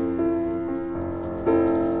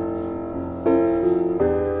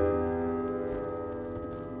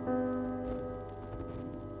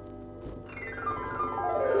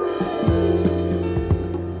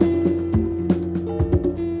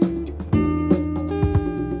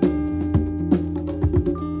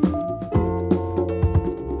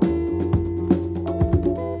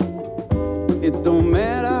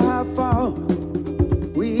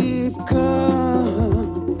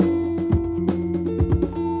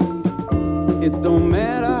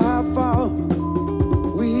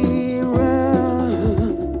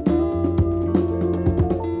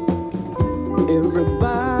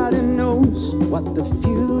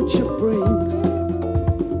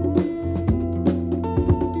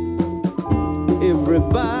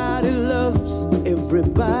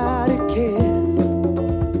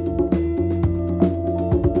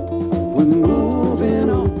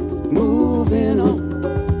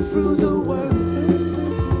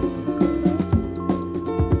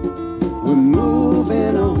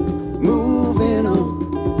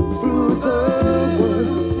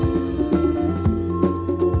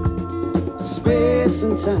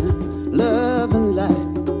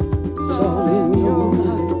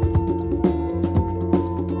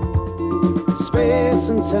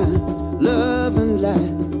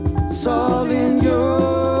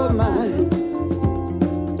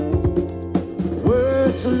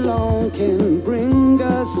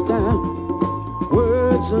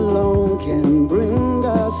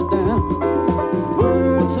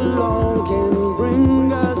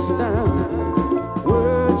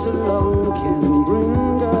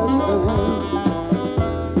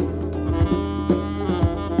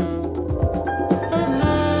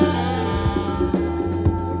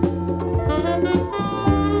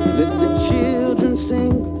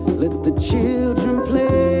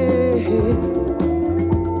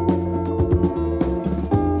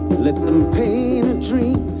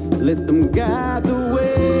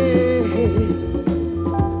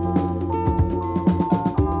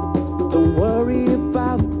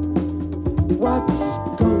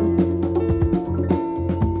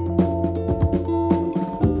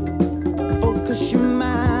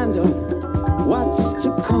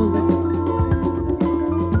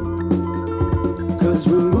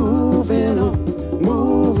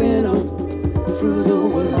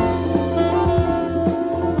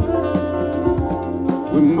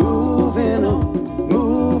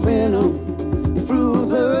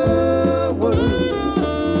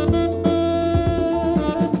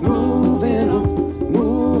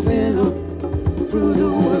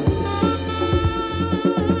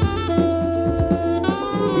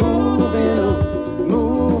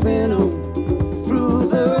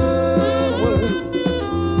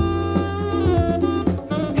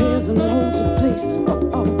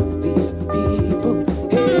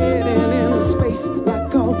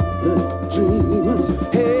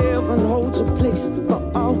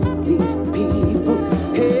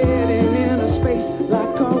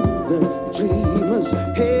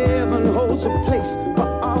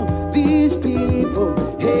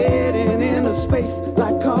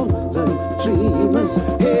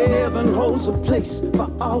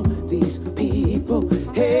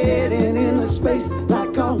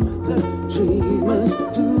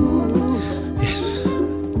 Yes.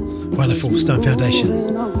 Wonderful. Stone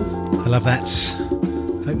Foundation. I love that.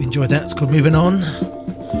 Hope you enjoyed that. It's called Moving On.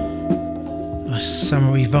 Nice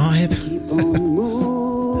summery vibe.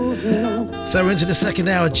 So we're into the second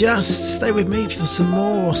hour. Just stay with me for some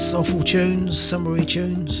more soulful tunes, summery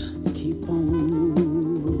tunes.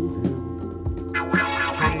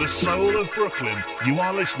 From the soul of Brooklyn, you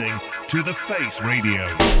are listening to The Face Radio.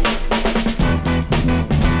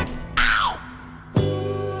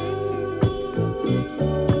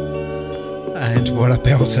 And what a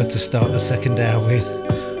belter to start the second hour with.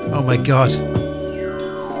 Oh my God.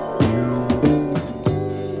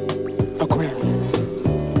 Aquarius.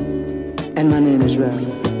 And my name is Farrell.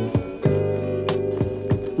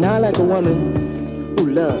 Now I like a woman who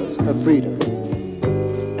loves her freedom.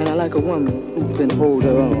 And I like a woman who can hold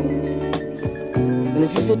her own. And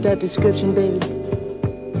if you fit that description, baby,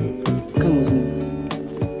 come with me.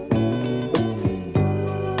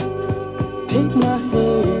 Take my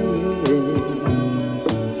hand.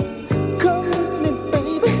 Come with me,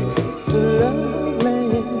 baby, to love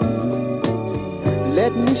land.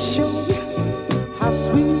 Let me show you how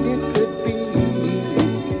sweet it could be.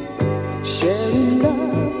 Sharing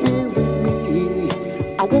love here with me.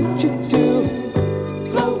 I want you to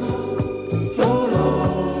float, float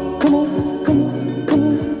on. Come on, come on, come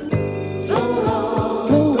on. Float on,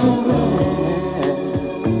 float on.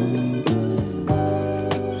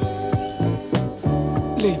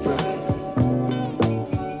 Libra.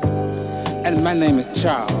 And my name is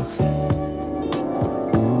Charles.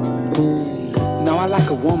 Now I like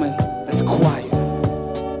a woman that's quiet.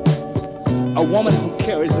 A woman who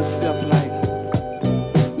carries herself like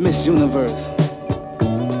Miss Universe.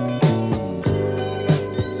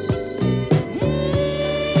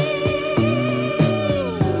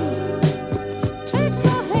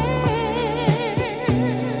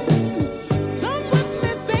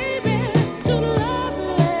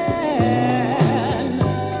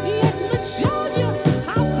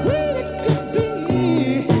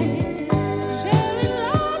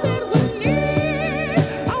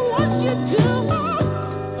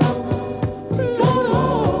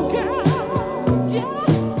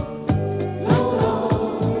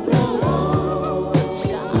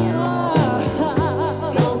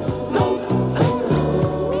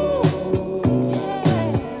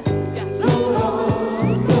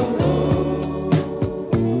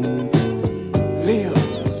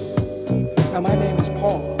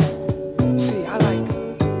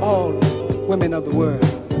 Of the world.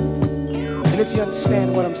 And if you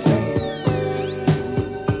understand what I'm saying,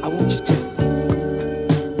 I want you to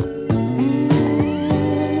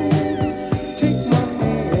take my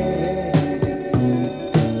hand.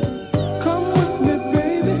 Come with me,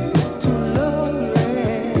 baby, to love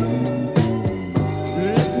land.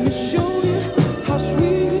 Let me show you how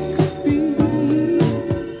sweet it could be.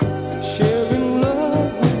 Sharing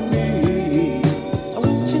love with me. I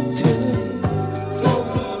want you to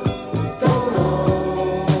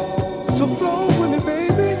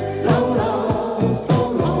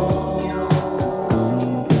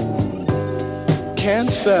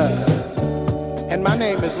Cancer, and my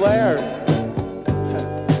name is Larry.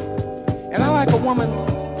 And I like a woman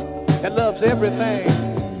that loves everything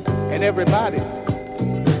and everybody.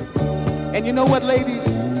 And you know what, ladies?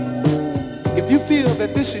 If you feel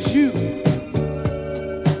that this is you,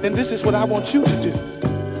 then this is what I want you to do.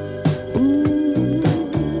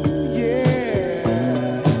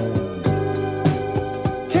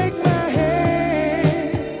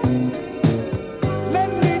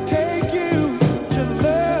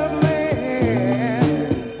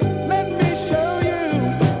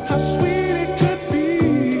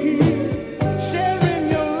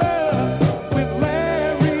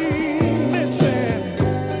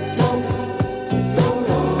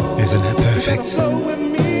 Isn't that perfect? Love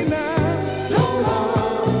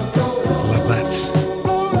that.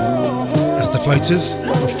 That's the Floaters.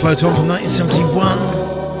 Float On from 1971.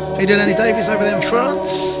 How you doing, Andy Davis over there in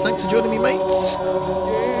France? Thanks for joining me, mates.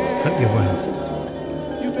 Hope you're well.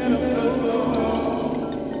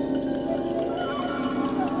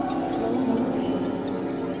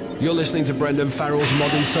 You're listening to Brendan Farrell's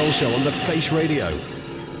Modern Soul Show on The Face Radio.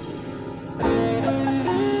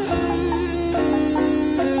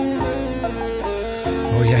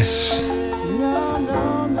 Oh yes.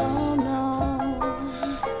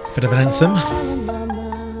 Bit of an anthem.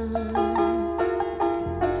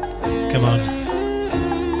 Come on.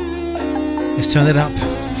 Let's turn it up.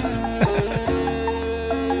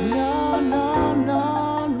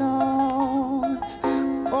 It's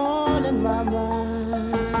all in my mind.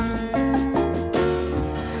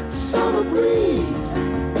 Summer breeze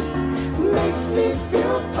makes me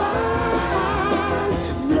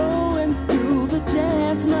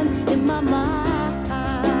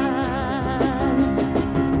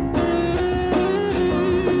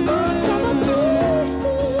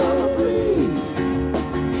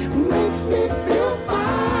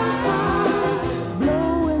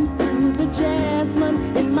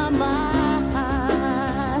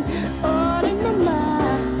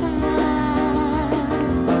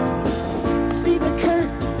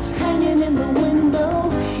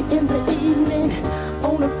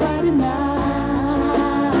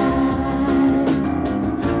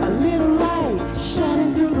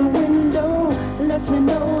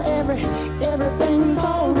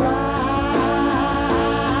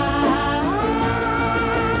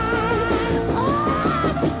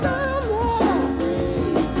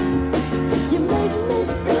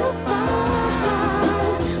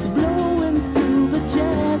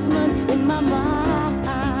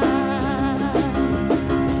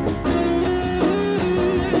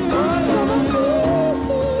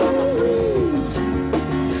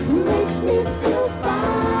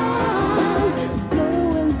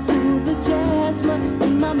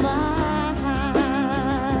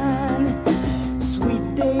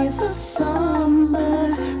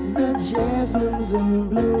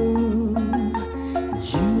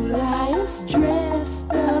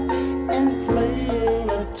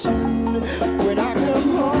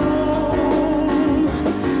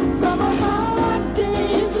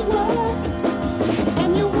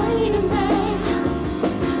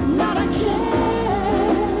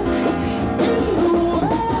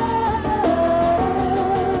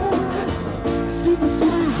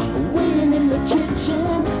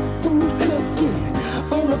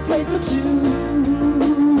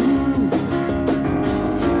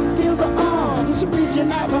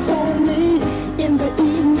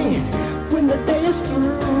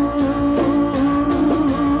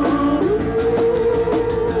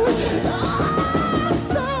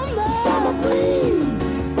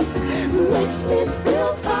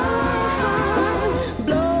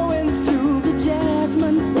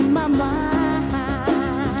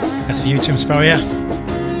Spurrier.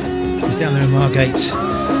 He's down there in Margate. He's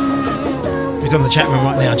on the chat room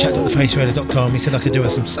right now, chat.thefaceradio.com. He said I could do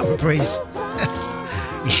with some summer breeze.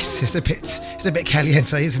 Yes, it's a bit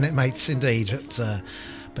caliente, isn't it, mates? Indeed.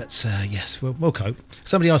 But yes, we'll cope.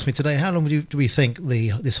 Somebody asked me today, how long do we think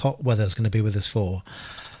this hot weather is going to be with us for?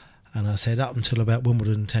 And I said up until about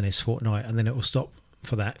Wimbledon tennis fortnight, and then it will stop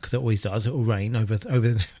for that, because it always does. It will rain over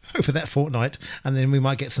that fortnight, and then we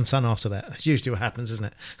might get some sun after that. That's usually what happens,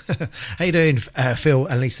 isn't it? How you doing, Phil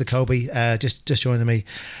and Lisa Colby? Just joining me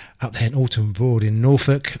up there in Alton Broad in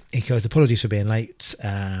Norfolk. He goes, apologies for being late.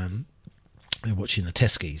 We're watching the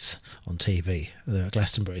Teskies on TV,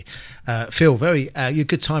 Glastonbury. Phil, you're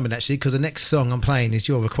good timing actually, because the next song I'm playing is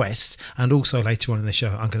your request, and also later on in the show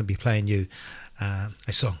I'm going to be playing you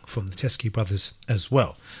a song from the Teskey Brothers as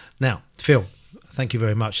well. Now, Phil, thank you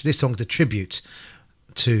very much. This song's a tribute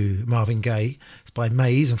to Marvin Gaye. It's by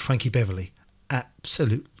Maze and Frankie Beverly.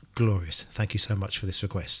 Absolute glorious. Thank you so much for this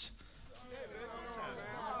request.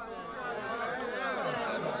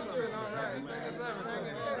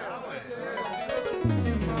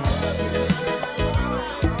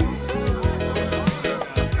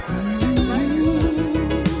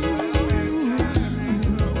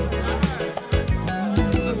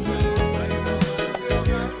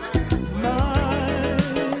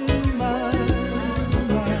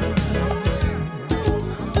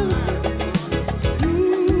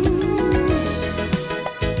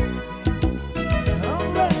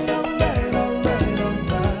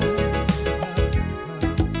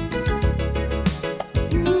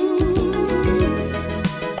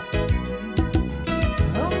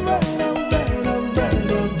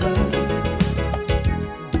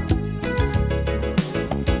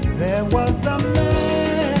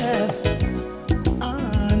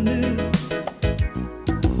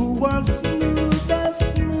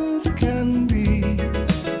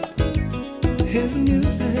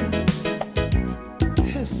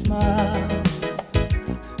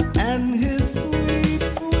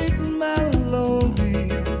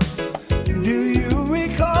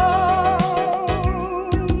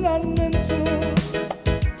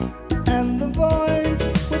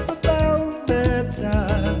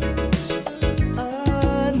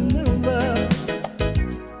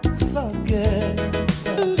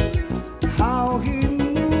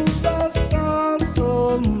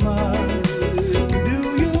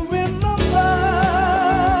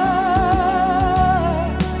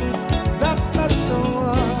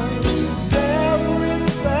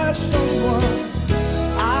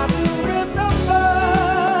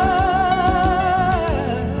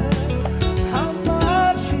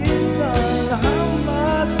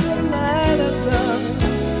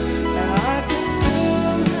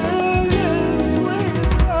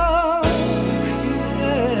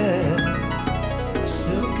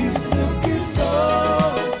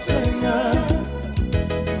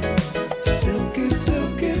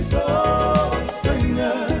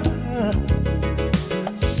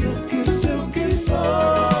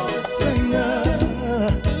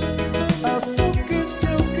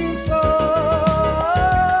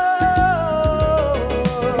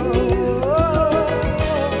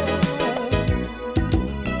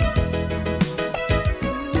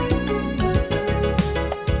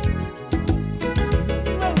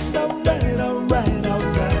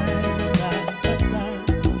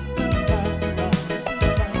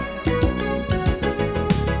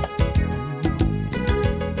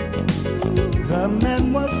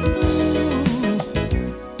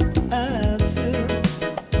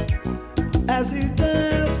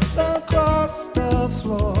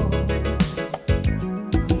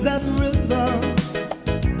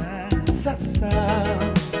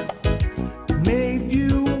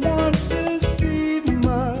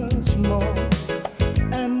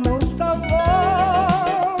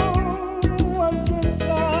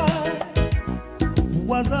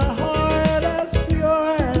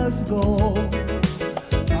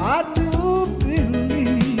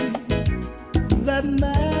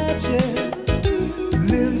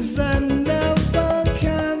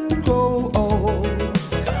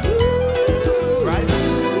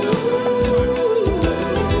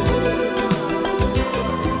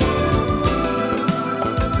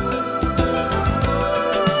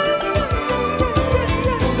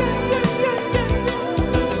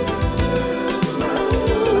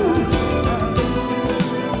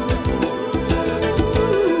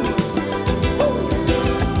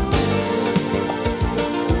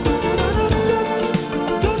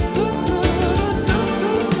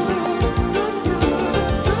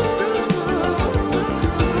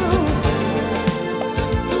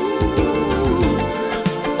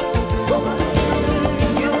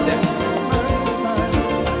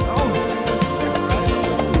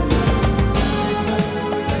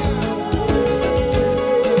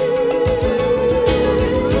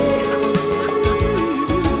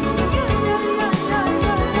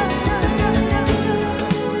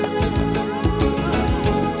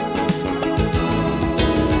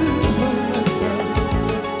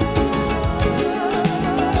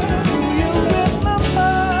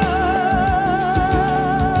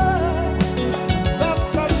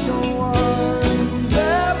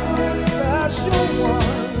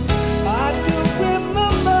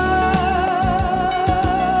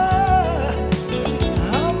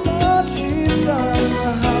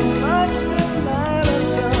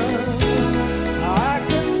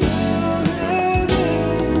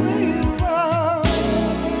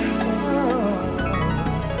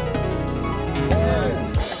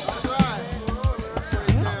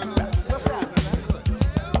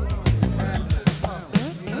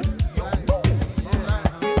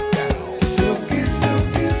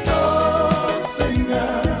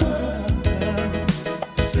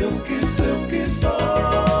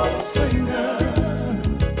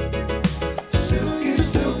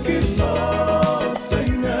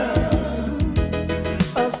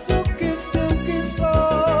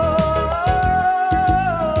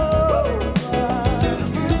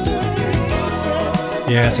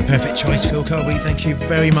 Yeah, it's a perfect choice, Phil Colby. Thank you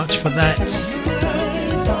very much for that.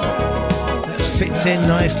 That fits in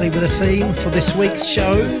nicely with the theme for this week's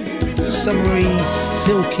show. Summery,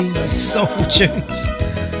 silky, soulful tunes.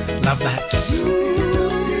 Love that.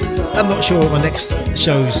 I'm not sure what my next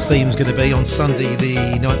show's theme is going to be on Sunday the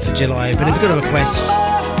 9th of July, but if you've got a request,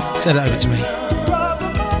 send it over to me.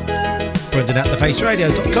 Brendan at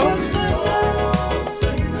thefaceradio.com.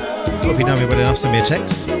 Hope you know me well enough, send me a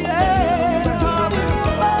text.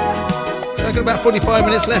 So I've got about 45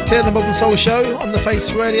 minutes left here on the Modern Soul Show on The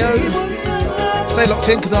Face Radio. Stay locked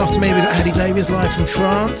in, because after me we've got Hattie Davies live from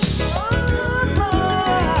France.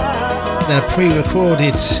 Then a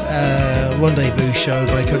pre-recorded rendezvous show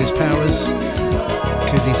by Curtis Powers.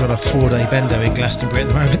 Cody's on a 4-day bender in Glastonbury at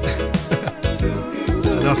the moment.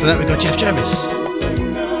 And after that we've got Jeff Jarvis.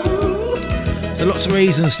 So lots of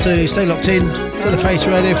reasons to stay locked in to The Face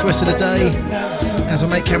Radio for the rest of the day. As my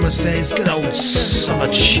mate Cameron says, good old summer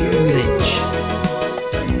tunage.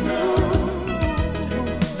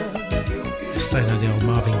 Staying on the old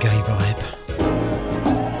Marvin Gaye vibe.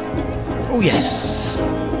 Oh yes.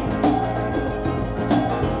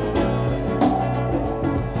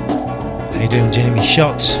 How you doing, Jimmy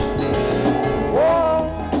Shot?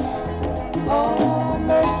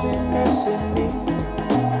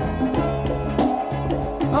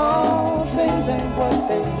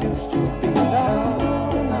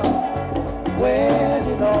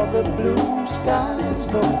 Blue skies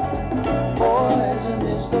go. Poison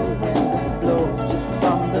is the wind that blows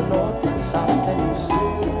from the north and south and east.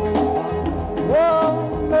 Oh,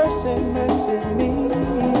 mercy, mercy me.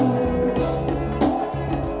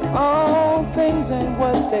 All things ain't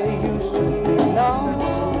what they used to be. No,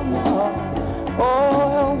 no.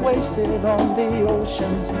 Oil wasted on the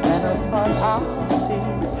oceans and upon our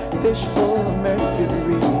seas. Fish full of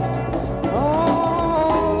mercury.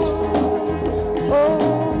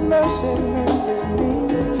 Oh, mercy, mercy me.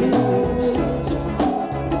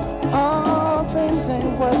 All things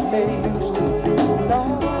ain't what they used to be. No,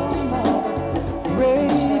 no.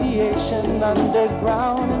 Radiation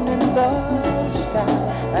underground and in the sky.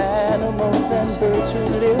 Animals and birds who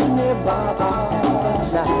live nearby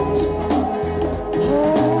are night.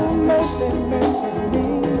 Oh, mercy, mercy me.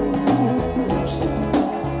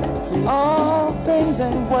 All things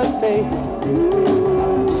ain't what they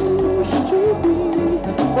used to be.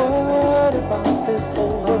 What about this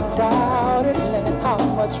overcrowded land? How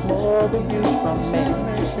much more will you from me?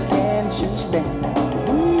 Can't you stand that?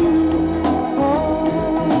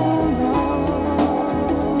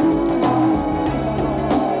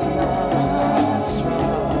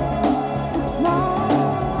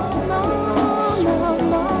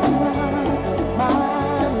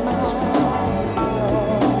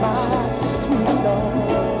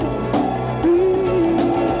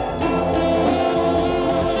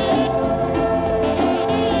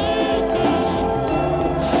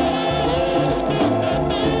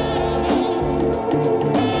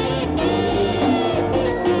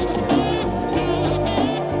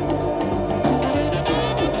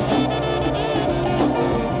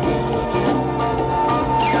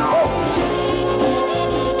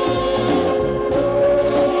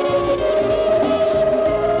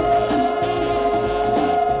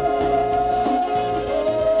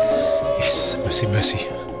 Mercy.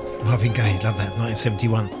 Marvin Gaye, love that,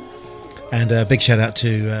 1971. And a big shout out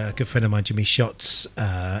to a good friend of mine, Jimmy Shots,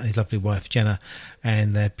 his lovely wife Jenna,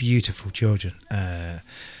 and their beautiful children,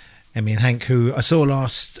 Emmy and Hank, who I saw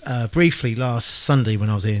briefly last Sunday when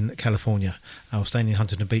I was in California. I was staying in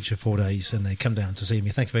Huntington Beach for 4 days, and they come down to see me.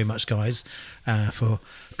 Thank you very much, guys, for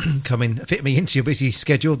coming, fit me into your busy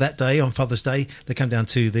schedule that day on Father's Day. They come down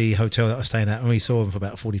to the hotel that I was staying at, and we saw them for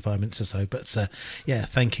about 45 minutes or so. But yeah,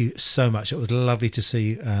 thank you so much. It was lovely to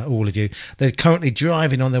see all of you. They're currently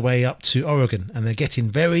driving on their way up to Oregon, and they're getting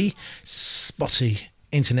very spotty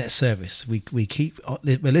internet service. We're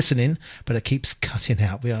listening, but it keeps cutting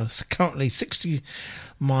out. We are currently 60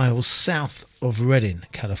 miles south of Redding,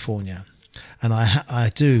 California, and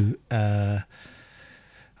I do know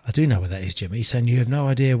where that is, Jimmy. Saying you have no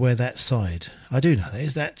idea where that side. I do know that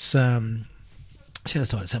is. That's the other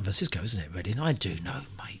side of San Francisco, isn't it, Redding? I do know,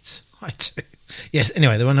 mate. I do. Yes.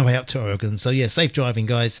 Anyway, they're on their way up to Oregon. So yeah, safe driving,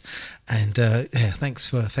 guys, and yeah, thanks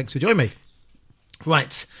for joining me.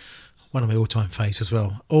 Right. One of my all-time faves as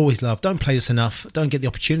well. Always love. Don't play this enough. Don't get the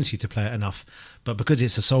opportunity to play it enough. But because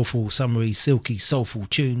it's a soulful, summery, silky, soulful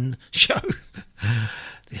tune show,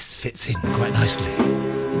 this fits in quite nicely.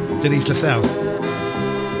 Denise LaSalle.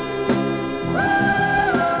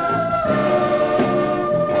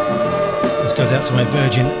 This goes out to my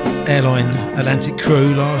Virgin Airline Atlantic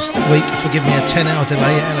crew last week for giving me a 10-hour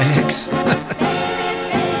delay at LAX.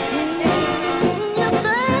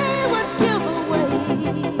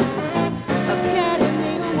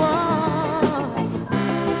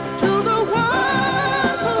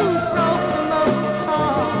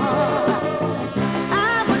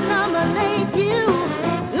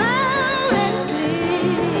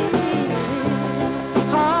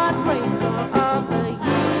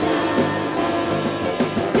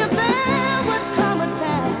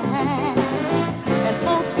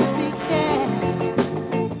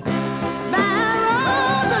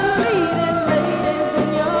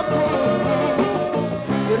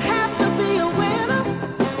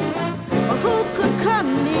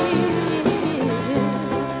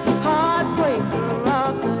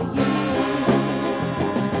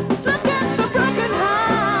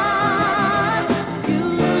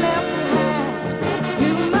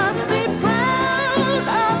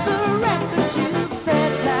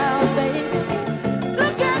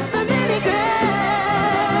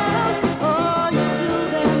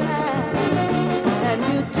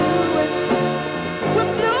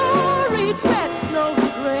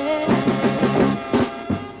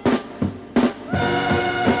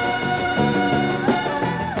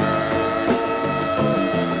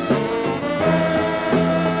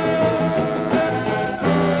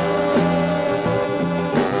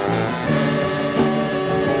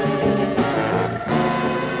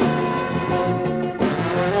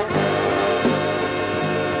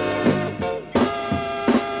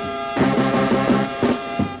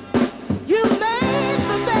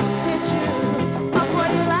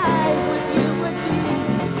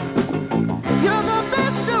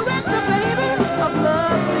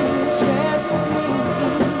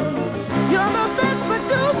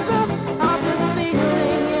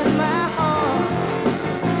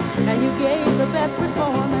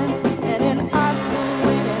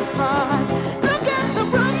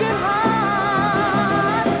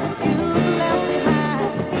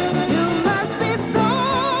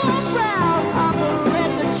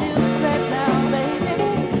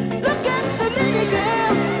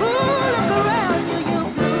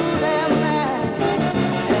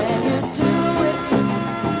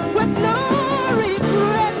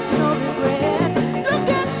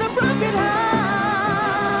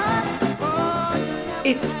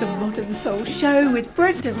 It's the Modern Soul Show with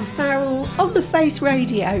Brendan Farrell on the Face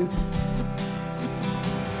Radio.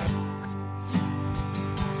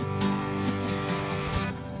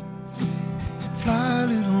 Fly,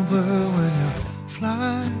 little bird, when you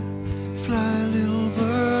fly. Fly, little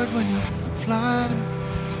bird, when you fly.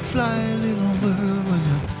 Fly, little bird, when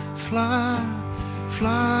you fly.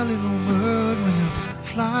 Fly, little bird, when you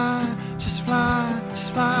fly. Just fly,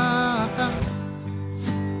 just fly.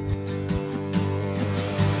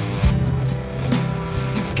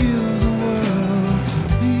 You give the world to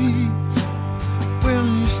me when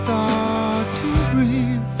you start to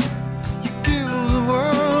breathe. You give the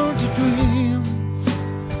world to dream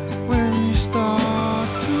when you start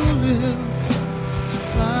to live. So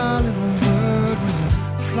fly, little bird, when you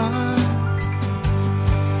fly.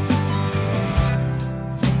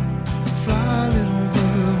 Fly, little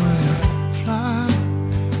bird, when you fly.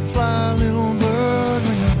 Fly, little bird,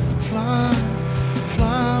 when you fly.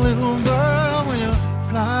 Fly, little bird, when you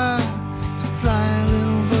fly. Fly,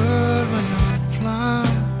 little bird, when you fly.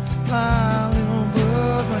 Fly, little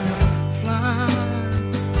bird, when you fly.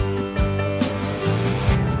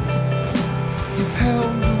 You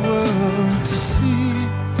help the world to see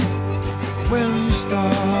when you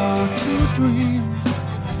start to dream.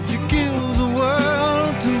 You give the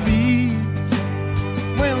world to be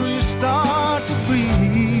when you start to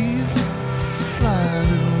breathe. So fly,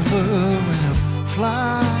 little bird, when you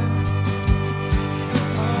fly.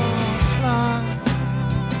 Oh, fly.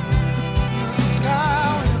 The sky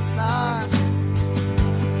when you fly.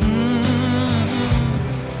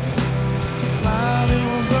 So fly,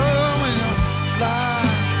 little bird, when you fly.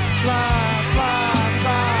 Fly, fly,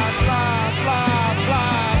 fly, fly, fly, fly,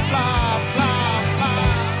 fly, fly, fly.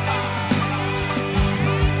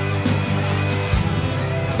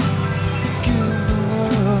 Give the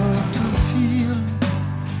world to feel.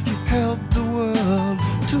 You help the world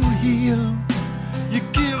to heal. You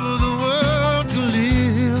give the world to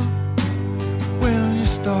live when you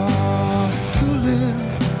start to live.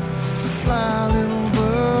 So fly, little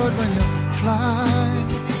bird, when you fly.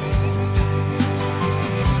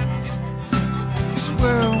 It's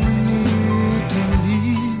where we need to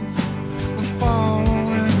lead. We're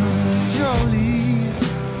following your lead.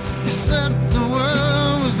 You said the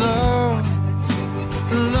world was love.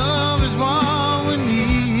 Love is what we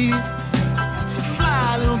need. So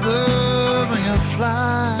fly, little bird, when you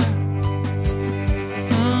fly.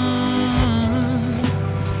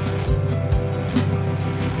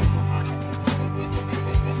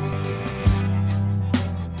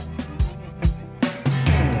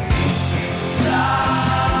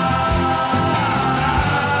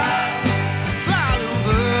 Fly, little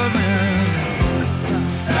bird, man.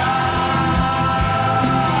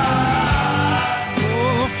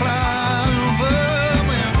 Oh, fly, little bird,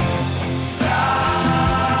 man.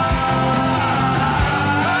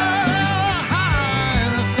 High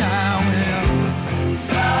in the sky, man.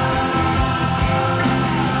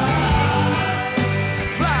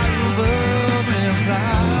 Fly, little bird, man,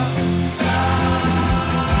 fly.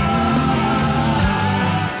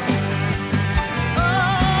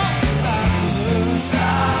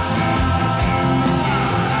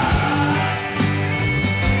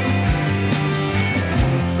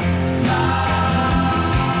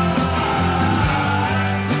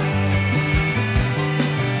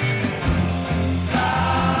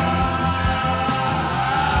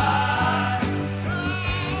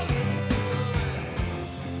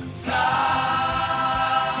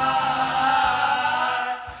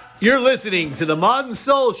 You're listening to the Modern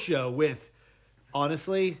Soul Show with,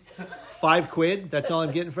 honestly, £5. That's all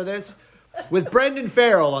I'm getting for this. With Brendan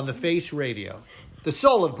Farrell on the Face Radio, the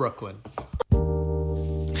soul of Brooklyn.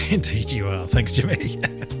 Indeed you are. Thanks, Jimmy.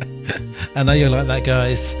 I know you're like that,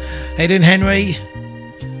 guys. How you doing, Henry?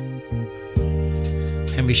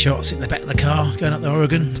 Henry Shots in the back of the car, going up to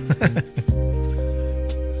Oregon.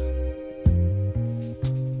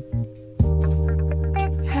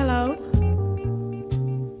 Hello.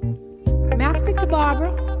 May I speak to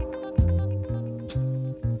Barbara?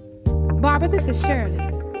 Barbara, this is Shirley.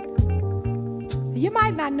 You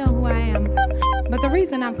might not know who I am, but the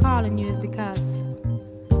reason I'm calling you is because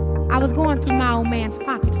I was going through my old man's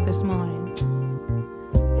pockets this morning,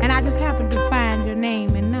 and I just happened to find your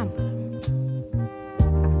name and number.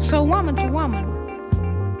 So woman to woman,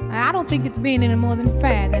 I don't think it's being any more than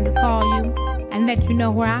fair than to call you and let you know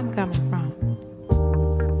where I'm coming from.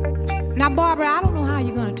 Now, Barbara, I don't know how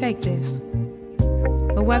you're going to take this,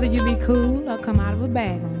 but whether you be cool or come out of a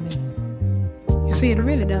bag on me, you see, it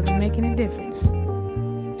really doesn't make any difference.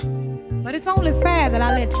 But it's only fair that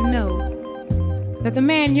I let you know that the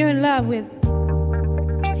man you're in love with,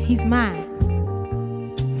 he's mine.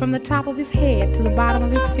 from the top of his head to the bottom of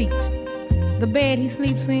his feet, the bed he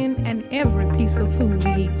sleeps in, and every piece of food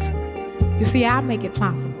he eats. You see, I make it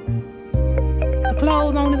possible. The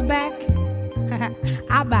clothes on his back,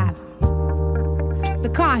 I buy them. The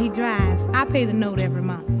car he drives, I pay the note every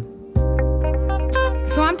month.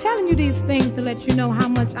 So I'm telling you these things to let you know how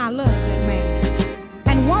much I love that man.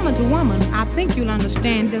 And woman to woman, I think you'll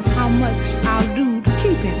understand just how much I'll do to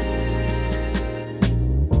keep him.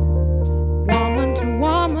 Woman to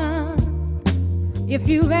woman, if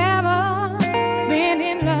you've ever been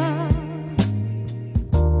in love,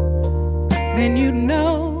 then you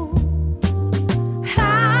know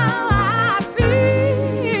how I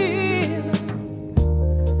feel.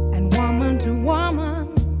 And woman to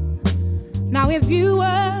woman, now if you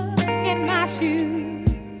were in my shoes,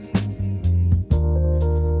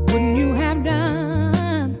 wouldn't you have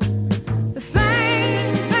done the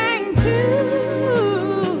same thing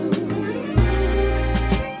too?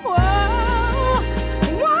 Whoa,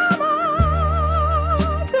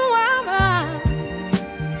 woman to woman,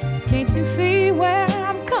 can't you see where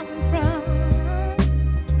I'm coming from?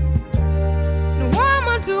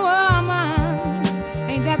 Woman to woman,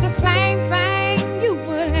 ain't that the same thing you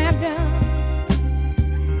would have done?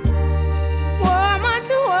 Woman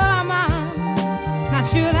to woman, now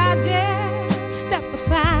should I just step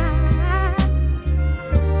aside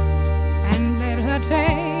and let her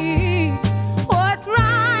take what's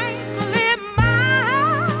rightfully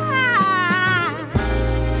mine?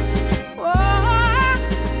 Oh,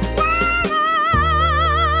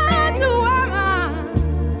 woman to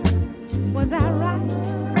woman, was I right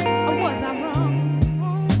or was I wrong?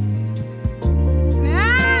 Now I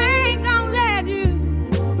ain't gonna let you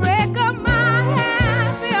break up my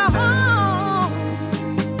happy home.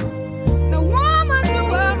 Now woman to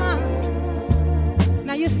woman,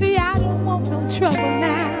 now you see I don't want no trouble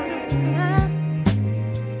now.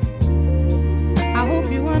 I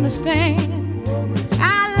hope you understand.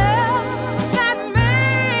 I love that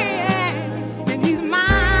man and he's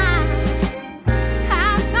mine.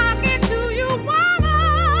 I'm talking to you,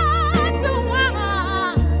 woman to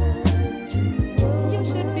woman. You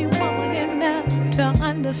should be woman enough to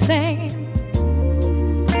understand.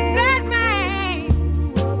 That man,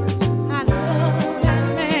 I love that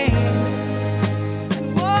man.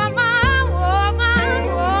 And woman, woman,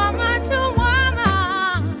 woman to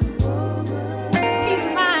woman, he's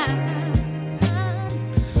mine.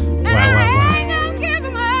 And I ain't gonna give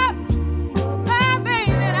him up. Oh,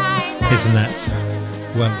 baby, I ain't lying. Isn't that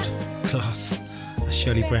world class? That's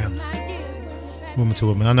Shirley Brown, Woman to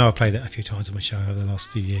Woman. I know I played that a few times on my show over the last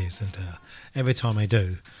few years, and every time I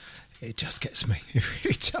do, it just gets me. It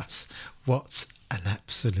really does. What an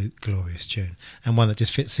absolute glorious tune, and one that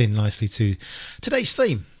just fits in nicely to today's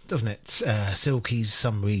theme, doesn't it? Silky,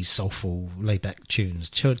 summery, soulful, laid-back tunes,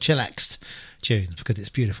 chillaxed tunes, because it's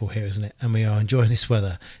beautiful here, isn't it? And we are enjoying this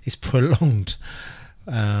weather. It's prolonged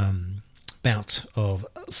bout of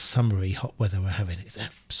summery hot weather we're having. It's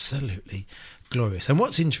absolutely glorious. And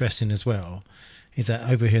what's interesting as well is that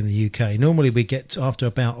over here in the UK, normally we get, after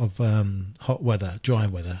a bout of hot weather, dry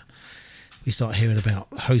weather, we start hearing about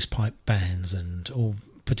hosepipe bans and all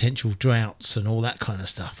potential droughts and all that kind of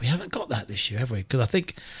stuff. We haven't got that this year, have we? Because I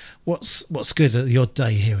think what's good at the odd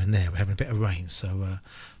day here and there, we're having a bit of rain, so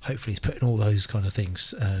hopefully it's putting all those kind of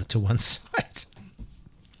things to one side.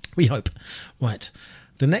 We hope. Right,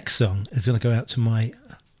 the next song is going to go out to my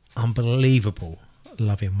unbelievable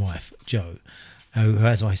loving wife, Jo, who,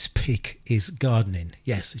 as I speak, is gardening.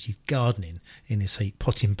 Yes, she's gardening in this heat,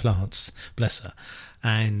 potting plants, bless her.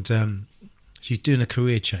 And she's doing a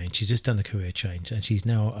career change. She's just done a career change, and she's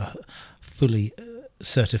now a fully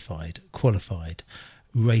certified, qualified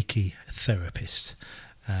Reiki therapist.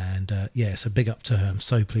 And yeah, so big up to her. I'm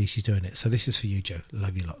so pleased she's doing it. So this is for you, Jo.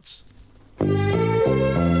 Love you lots.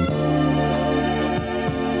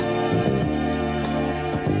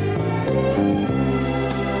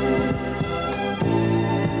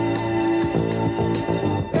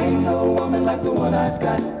 Ain't no woman like the one I've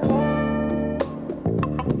got.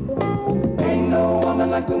 Ain't no woman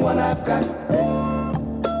like the one I've got.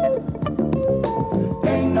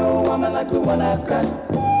 Ain't no woman like the one I've got.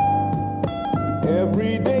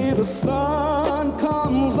 Every day the sun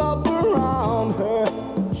comes up around her.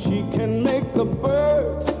 She can make the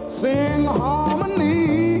birds sing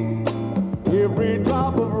harmony. Every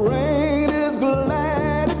drop of rain is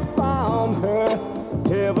glad it found her.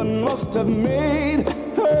 Heaven must have made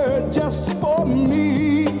her just for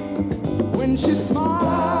me. When she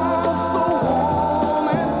smiles so warm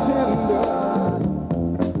and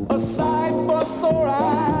tender, a sight for sore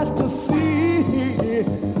eyes to see.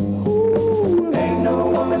 Ooh, ain't no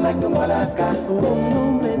woman like the one I've got. Oh,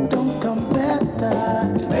 no man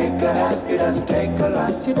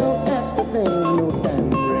She don't ask for things, no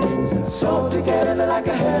diamond rings. And sew together like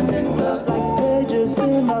a hand in glove, like pages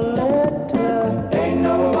in a letter. Ain't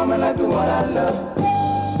no woman like the one I love.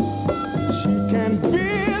 She can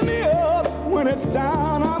build me up when it's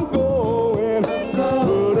down. I'm going.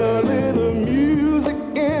 Put a little music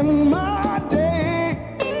in my day.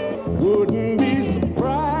 Wouldn't be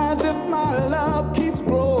surprised if my love keeps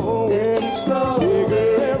growing.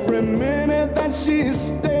 Bigger every minute that she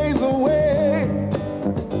stays away.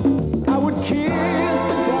 I would kiss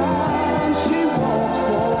the ground she walks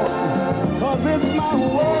on, 'cause it's my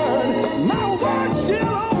word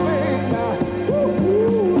she'll obey now.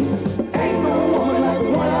 Ain't no woman like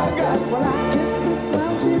the one I got. Well, I kiss the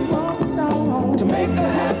ground she walks on. To make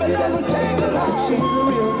her happy doesn't take a lot. She's a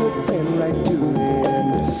real good friend right to the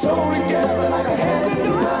end. So together like a hand in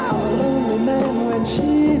the round. A lonely man when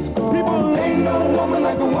she's gone. People, ain't no woman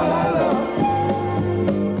like the one I love.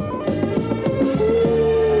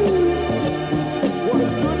 What a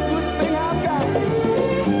good thing I've got.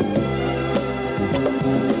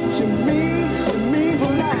 She means a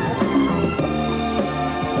lot.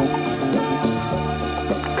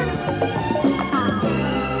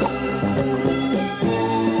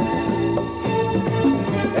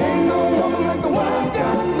 Ain't no woman like the one I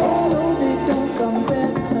got. No, they don't come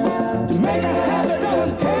better. To make her happy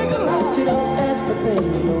doesn't take a lot. She don't ask for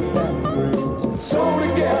things, no diamond rings. Sew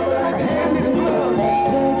together like a hand in glove.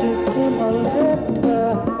 Pages in a letter.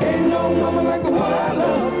 Ain't no woman like the one I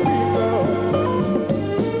love, people.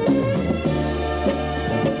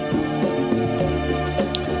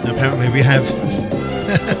 Apparently we have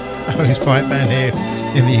a hose pipe band here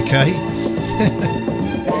in the UK.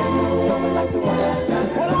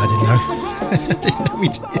 I didn't know. I didn't know we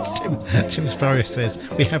did. Tim Spurrier says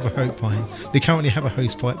we have a hose pipe. We currently have a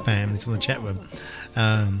hose pipe band. It's on the chat room.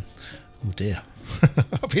 Oh dear.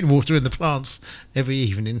 I've been watering the plants every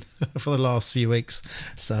evening for the last few weeks.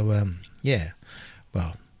 So yeah.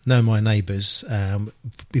 Well, know my neighbours.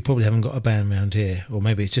 We probably haven't got a band around here, or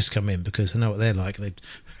maybe it's just come in because I know what they're like. They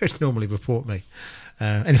normally report me.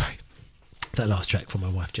 Anyway, that last track from my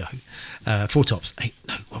wife Jo. Four Tops. Ain't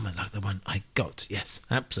no woman like the one I got. Yes,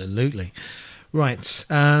 absolutely. Right.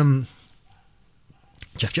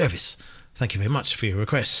 Jeff Jervis, thank you very much for your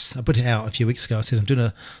requests. I put it out a few weeks ago. I said I'm doing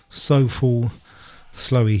a soulful,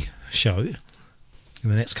 slowy show in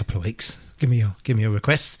the next couple of weeks. Give me your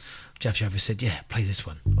requests. Jeff Jervis said, yeah, play this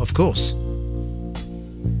one. Of course.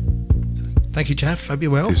 Thank you, Jeff. Hope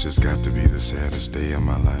you're well. This has got to be the saddest day of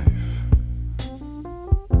my life.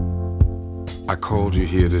 I called you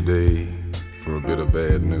here today for a bit of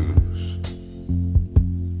bad news.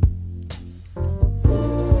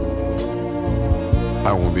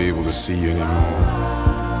 I won't be able to see you anymore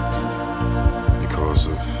because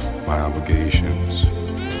of my obligations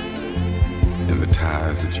and the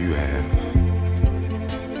ties that you have.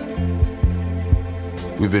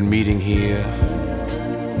 We've been meeting here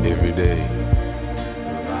every day.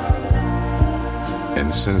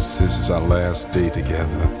 And since this is our last day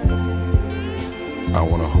together, I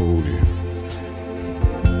want to hold you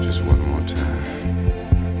just one more time.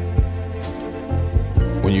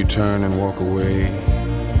 When you turn and walk away,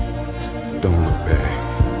 don't look back.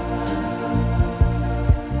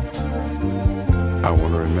 I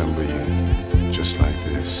want to remember you just like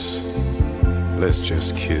this. Let's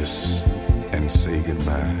just kiss and say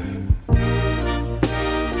goodbye.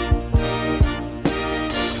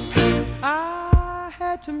 I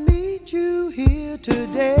had to meet you here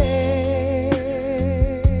today.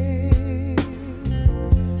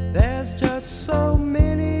 There's just so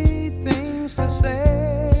many things to say.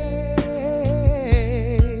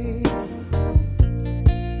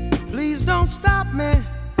 Please don't stop me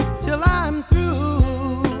till I'm through.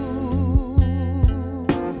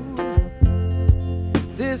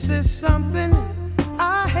 This is something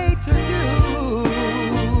I hate to do.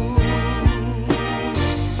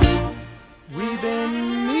 We've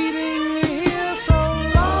been meeting here so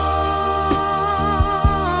long.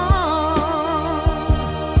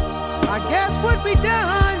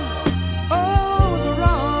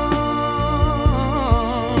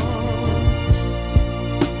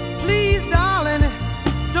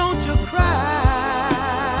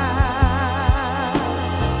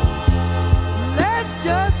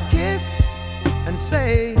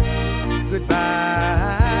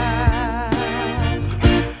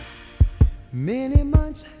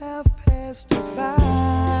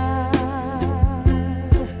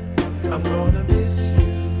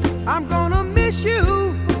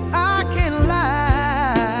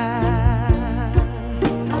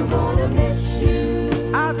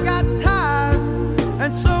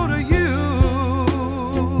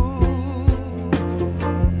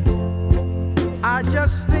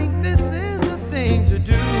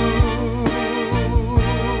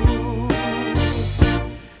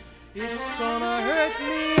 with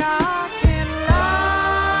me, I can't lie.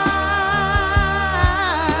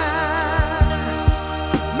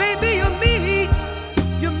 Maybe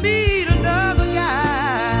you meet another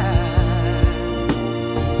guy.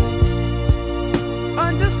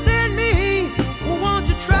 Understand me, won't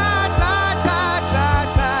you try?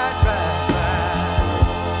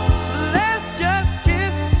 Let's just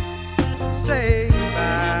kiss, say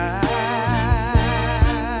bye.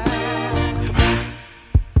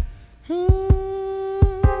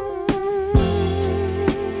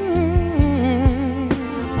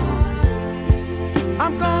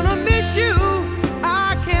 I'm gonna miss you,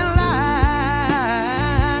 I can't lie.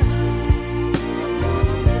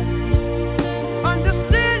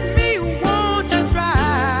 Understand me, won't you try?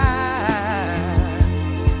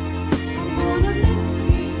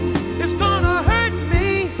 It's gonna hurt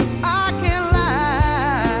me, I can't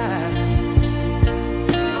lie.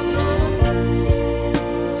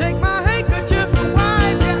 Take my handkerchief and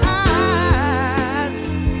wipe your eyes.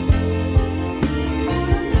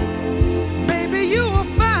 Maybe you will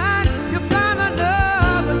find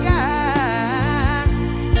another guy.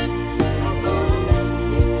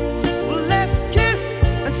 Well, let's kiss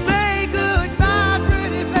and say goodbye,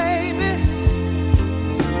 pretty baby.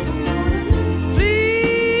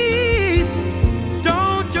 Please,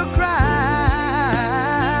 don't you cry.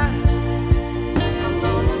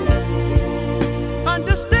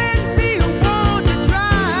 Understand me, won't you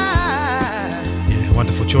try? Yeah,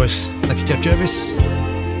 wonderful choice. Thank you, Jeff Jervis.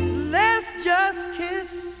 Let's just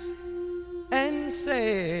kiss and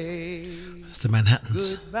say That's the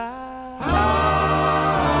Manhattans.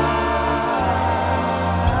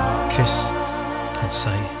 Kiss and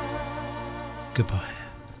say goodbye.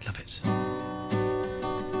 Love it.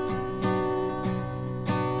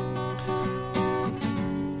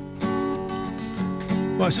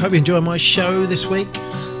 Right, so I hope you enjoy my show this week.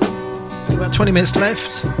 About 20 minutes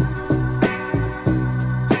left. I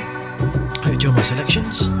hope you enjoy my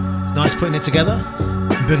selections. It's nice putting it together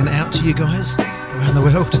and bringing it out to you guys around the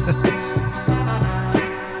world.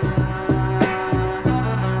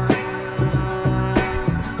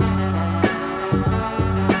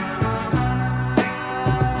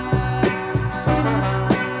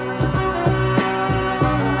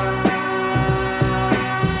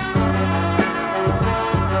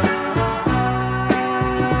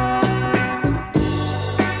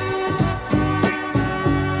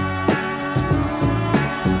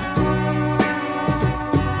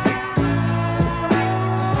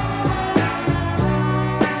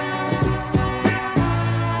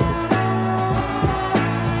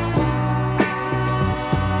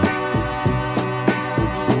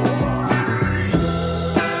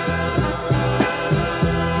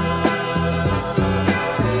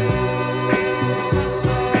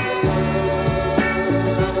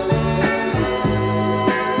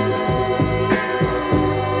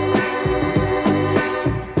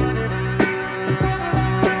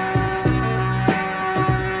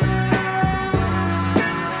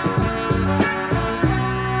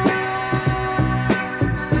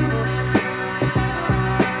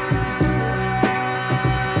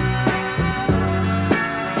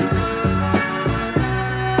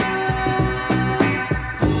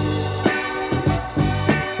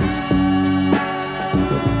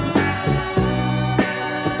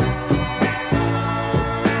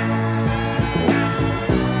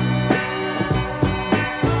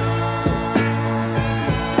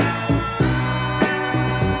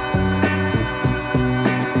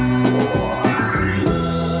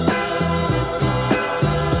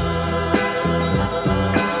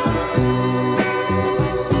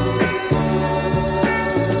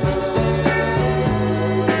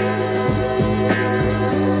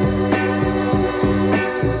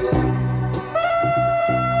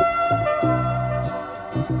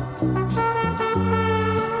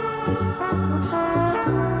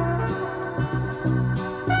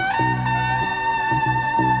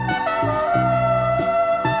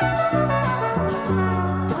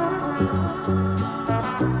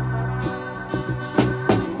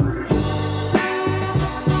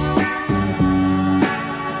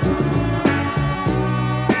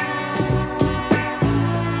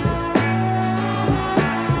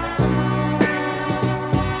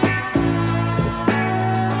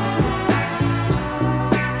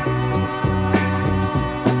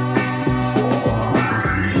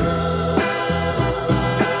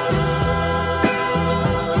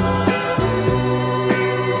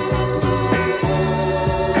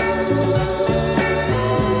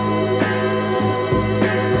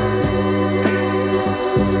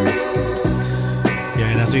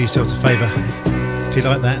 yourselves a favour. If you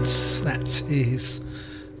like that is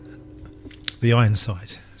The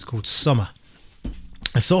Ironside. It's called Summer.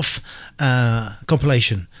 It's off a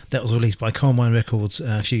compilation that was released by Coal Mine Records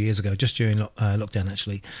a few years ago, just during lockdown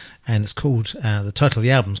actually, and it's called, the title of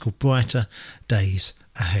the album is called Brighter Days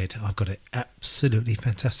Ahead. I've got it. Absolutely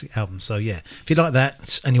fantastic album. So yeah, if you like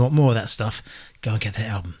that and you want more of that stuff, go and get that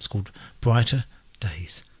album. It's called Brighter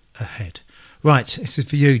Days Ahead. Right, this is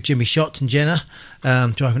for you, Jimmy Schott and Jenna,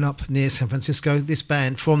 driving up near San Francisco. This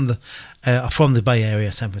band from the Bay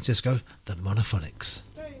Area, San Francisco, the Monophonics.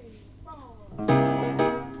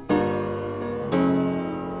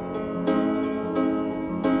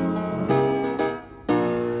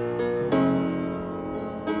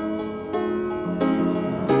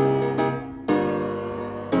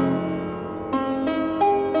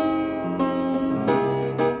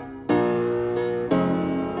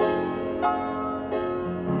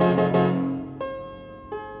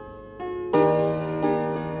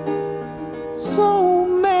 So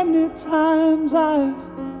many times I've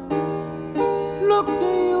looked at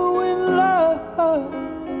you in love.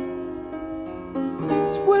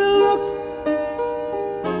 Sweet look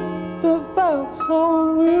that felt so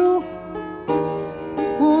real.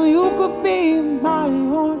 Oh, you could be my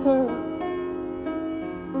only girl.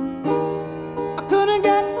 I couldn't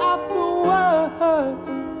get out the words.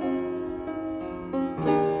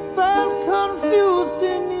 Felt confused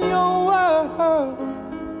in your words.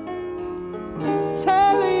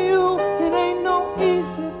 Telling you it ain't no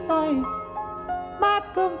easy thing. My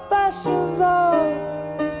confessions are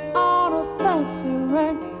on a fancy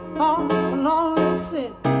ring. Oh, no,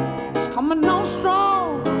 listen, it's coming on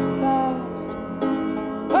strong, fast.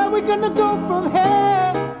 Where we gonna go from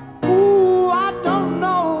here? Ooh, I don't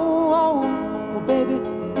know. Oh, baby,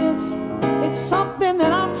 it's something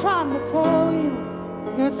that I'm trying to tell you.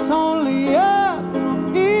 It's only up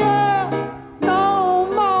from here. No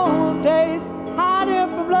more days hiding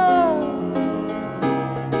from love.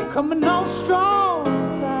 You're coming on strong,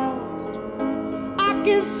 fast. I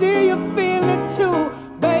can see you feel it too,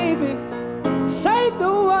 baby. Say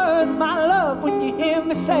the word, my love, when you hear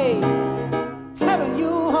me say, telling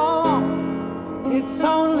you it's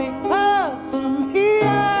only us from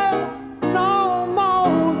here. No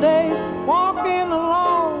more days walking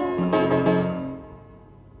alone.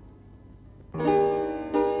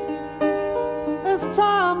 As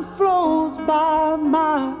time floats by,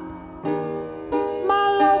 my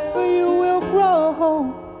love for you will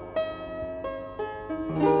grow.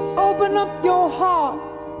 Open up your heart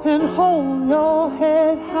and hold your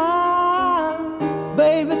head high.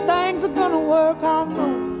 Baby, things are gonna work, I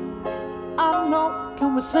know.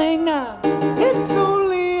 Can we sing now? It's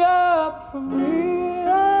only up from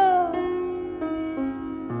here.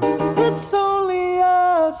 It's only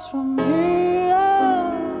us from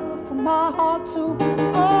here. From my heart to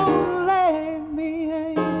only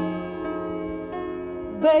me,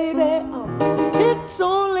 baby. It's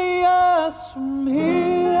only us from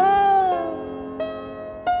here.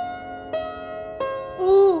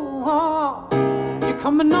 Ooh, you're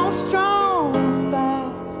coming on strong,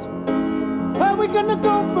 fast. Where we gonna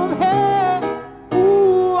go from here?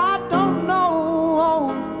 Ooh, I don't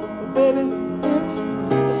know, baby. It's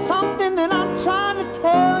something that I'm trying to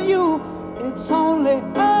tell you. It's only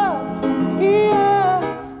up from here.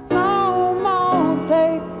 No more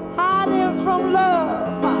days hiding from love.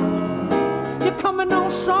 You're coming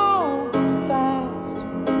on strong, fast.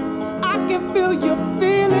 I can feel you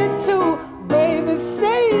feel it too, baby.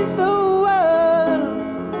 Say the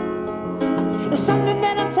words. It's something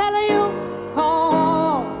that I'm telling you.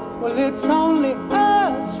 Oh, well, it's only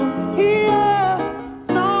us from here.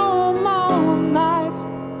 No more nights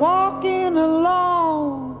walking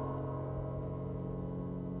alone.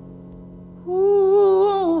 Ooh,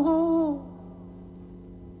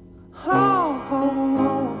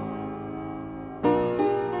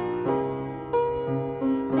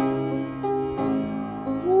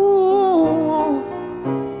 ooh,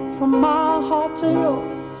 from my heart to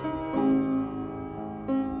yours.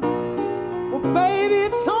 Well, baby,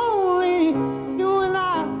 it's only you and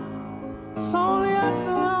I. It's only us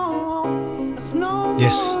alone. There's no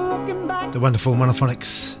Yes, more looking back. the wonderful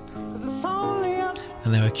Monophonics 'Cause it's only us.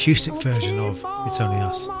 and their acoustic version of It's Only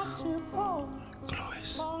Us.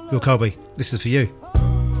 Glorious. Bill Colby, this is for you.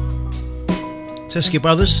 Tusky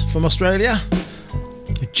Brothers from Australia,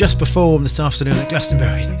 who just performed this afternoon at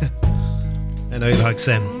Glastonbury. I know he likes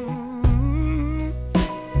them.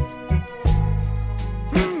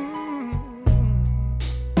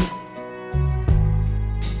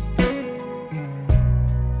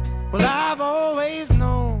 Well, I've always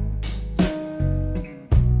known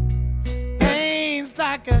pain's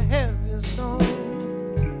like a heavy stone.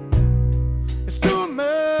 It's too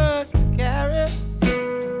much to carry.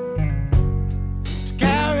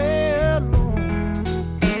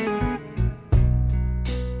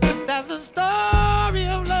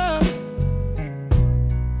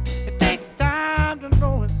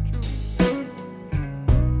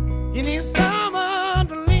 You need someone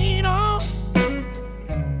to lean on.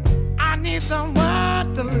 I need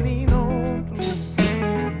someone to lean on.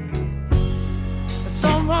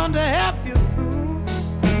 Someone to help you through.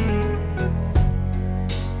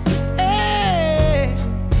 Hey,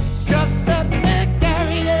 it's just let me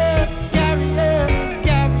carry you, carry you,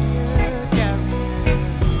 carry you, carry you.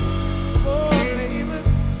 Oh, baby,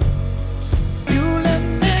 you let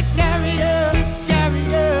me carry you, carry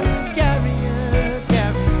you, carry you,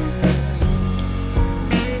 carry you.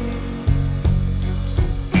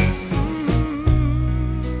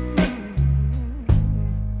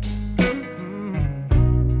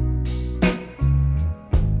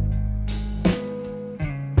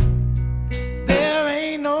 There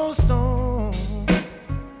ain't no storm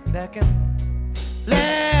that can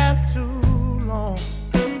last too long.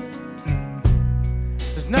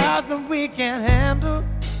 There's nothing we can't handle.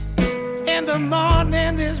 In the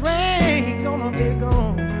morning, this rain gonna be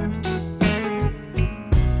gone.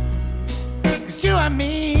 'Cause you and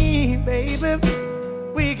me, baby,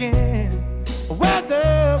 we can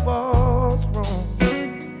weather what's wrong.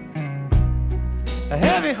 A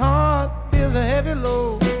heavy heart is a heavy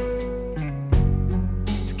load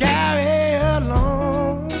to carry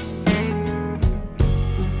along,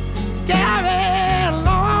 to carry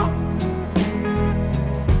along.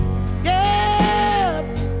 Yeah.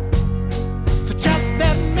 So just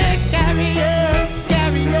let me carry you,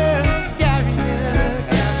 carry you, carry you,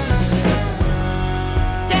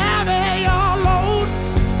 carry your load.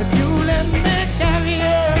 If you let me carry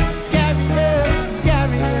you, carry you,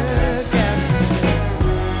 carry you, carry you.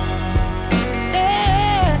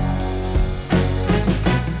 Yeah.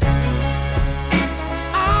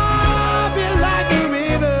 I'll be like a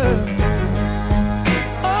river,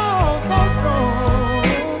 oh so strong,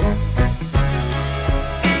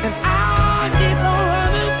 and I'll keep on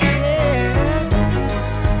running, yeah,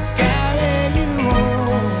 to carry you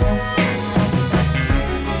home.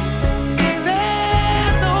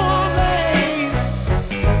 There's no place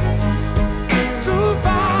too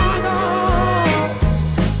far gone.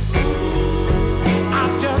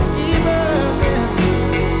 I'll just keep running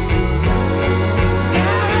to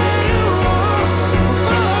carry you home.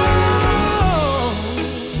 Oh,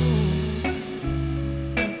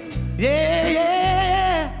 yeah,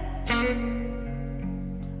 yeah.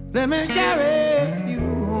 Let me carry you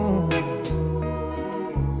home.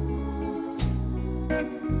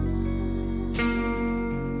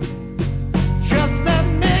 Just let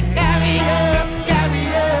me carry you, carry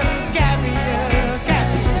you, carry you,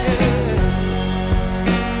 carry you.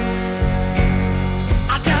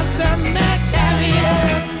 I just let me carry you,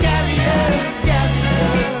 carry you, carry you,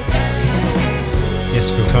 carry you. Yes,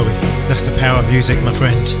 Phil Colby. That's the power of music, my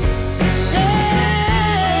friend.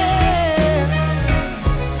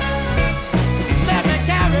 Let me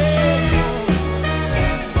carry you,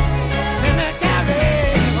 let me carry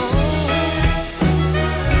you home.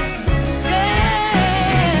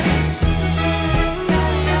 Yeah,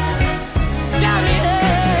 carry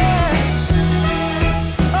it.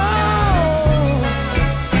 Oh,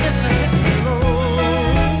 it's a heavy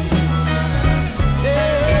load.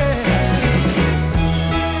 Yeah.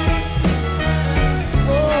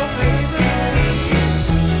 Oh, baby.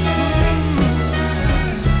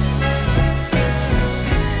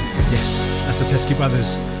 Yes, that's the Teskey Brothers,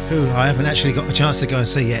 who I haven't actually got the chance to go and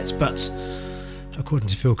see yet, but according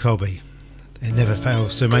to Phil Colby, it never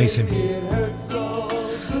fails to amaze him.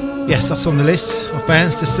 Yes, that's on the list of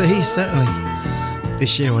bands to see, certainly,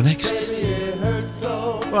 this year or next.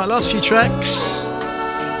 Right, last few tracks,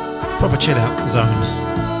 proper chill out zone.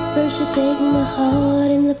 First you take my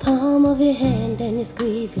heart in the palm of your hand and you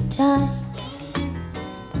squeeze it tight.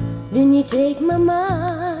 Then you take my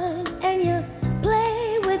mind and you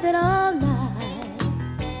play with it all night.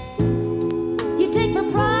 You take my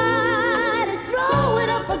pride and throw it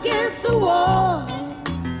up against the wall.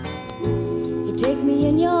 You take me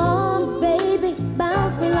in your arms, baby,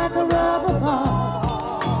 bounce me like a rubber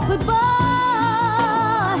ball. But boy,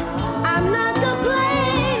 I'm not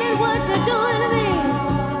complaining what you're doing to me.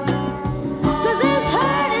 'Cause this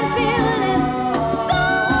hurt and feeling is so,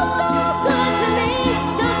 so good to me.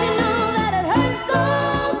 Don't you know that it hurts so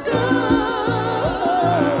good,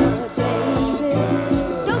 baby?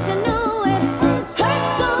 Don't you know it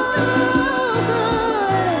hurts so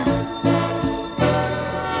good?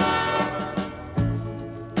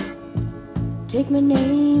 Take my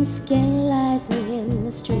name, scandalize me in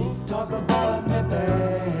the street. Talk about me,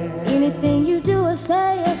 babe. Anything you do or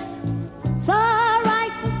say is so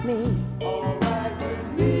alright with me.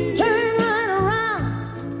 Turn right around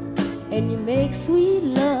and you make sweet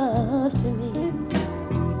love to me.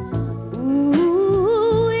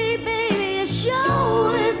 Ooh,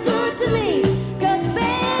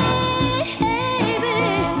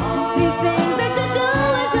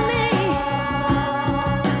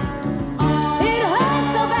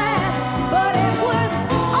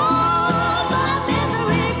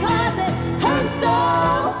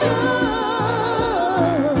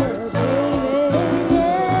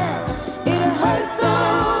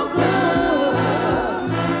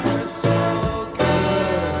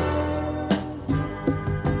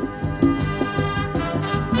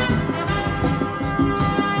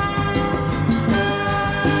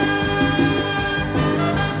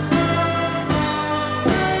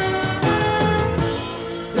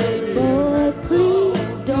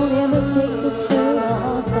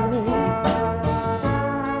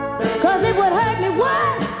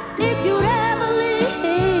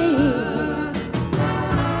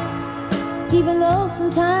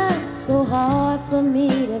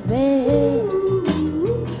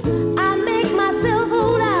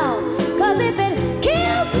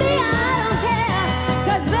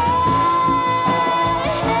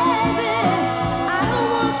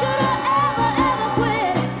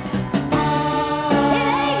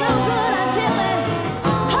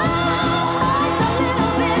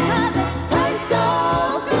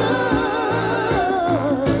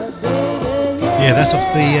 Yeah, that's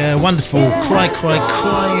off the wonderful Cry Cry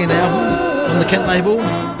Crying album on the Kent label.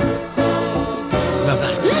 Love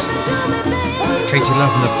that. Katie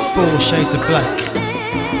Love and the 4 Shades of Black.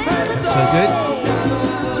 That's so good.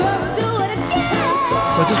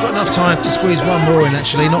 So I've just got enough time to squeeze one more in,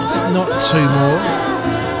 actually, not 2 more.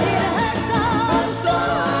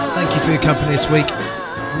 Thank you for your company this week.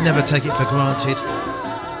 Never take it for granted.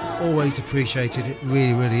 Always appreciated. It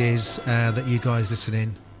really, really is that you guys listen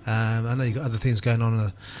in. I know you've got other things going on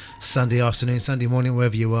a Sunday afternoon, Sunday morning,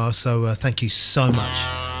 wherever you are. So thank you so much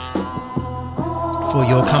for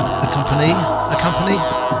your company, I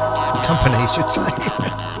should say.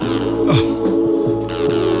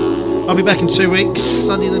 Oh. I'll be back in 2 weeks,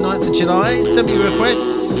 Sunday the 9th of July. Send me your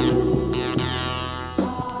requests.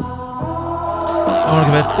 I want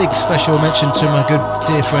to give a big special mention to my good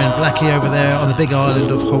dear friend Blackie over there on the big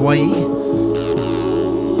island of Hawaii.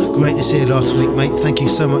 Great to see you last week, mate. Thank you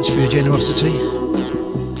so much for your generosity.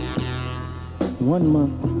 1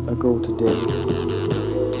 month ago today,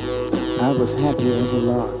 I was happy as a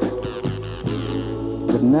lark.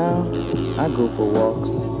 But now I go for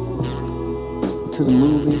walks, to the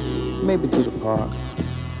movies, maybe to the park.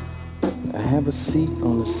 I have a seat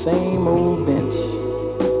on the same old bench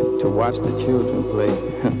to watch the children play.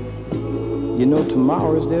 You know,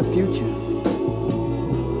 tomorrow is their future.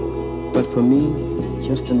 But for me,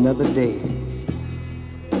 just another day.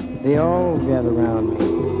 They all gather around me.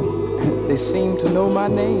 They seem to know my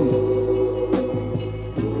name.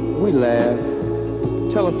 We laugh,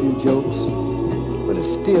 tell a few jokes, but it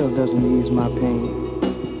still doesn't ease my pain.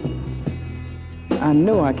 I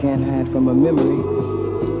know I can't hide from a memory,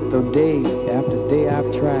 though day after day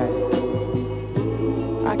I've tried.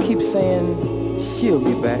 I keep saying she'll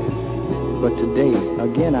be back, but today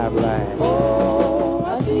again I've lied. Oh,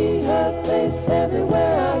 I see her face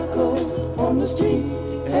everywhere I go, on the street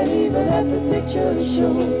and even at the picture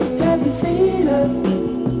show. Have you seen her?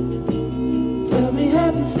 Tell me,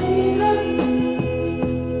 have you seen her?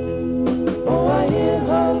 Oh, I hear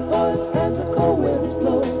her voice as the cold winds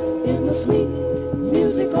blow in the sweet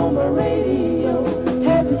music on my radio.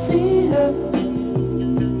 Have you seen her?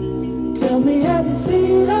 Tell me, have you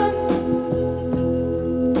seen her?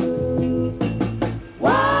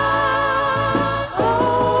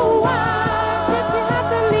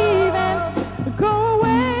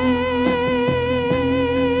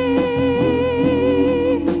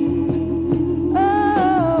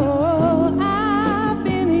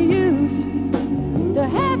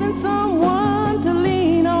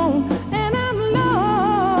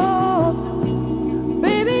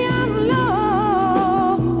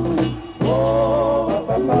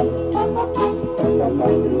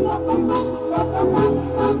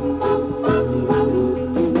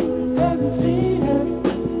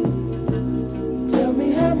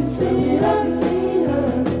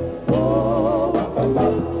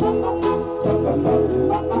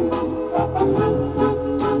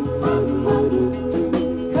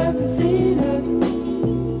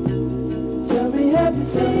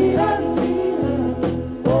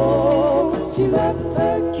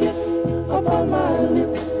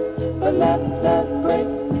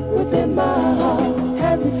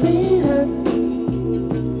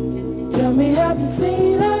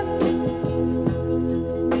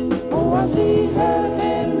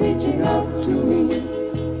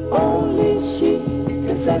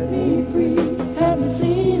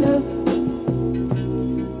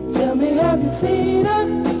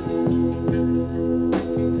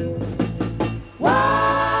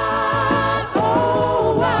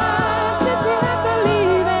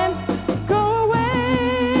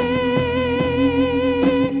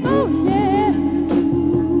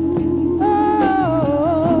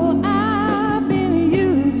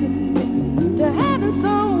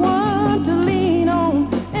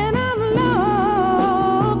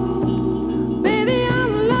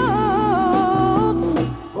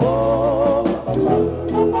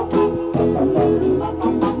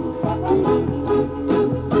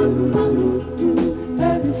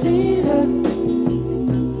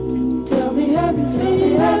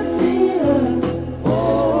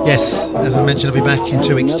 I'll be back in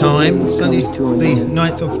 2 weeks' time, Sunday the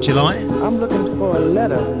 9th of July. I'm looking for a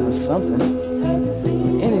letter or something,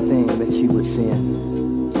 anything that she would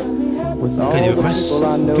send. With all any requests,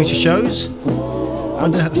 future shows,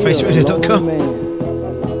 wonderhatthefaceradio.com.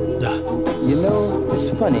 You know,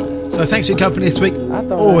 it's funny. So thanks for your company this week.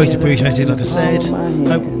 Always appreciated, like I said.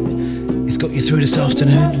 Hope it's got you through this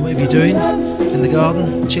afternoon, whatever you're doing, in the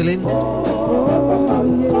garden, chilling,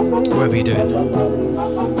 wherever you're doing.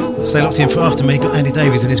 Stay locked in for After Me. Got Andy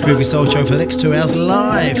Davies and his Groovy Soul Show for the next 2 hours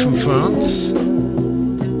live from France.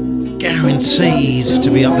 Guaranteed guaranteed to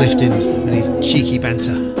be uplifting and his cheeky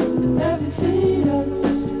banter.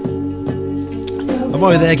 And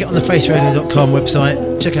while you're there, get on the faceradio.com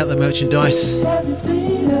website, check out the merchandise.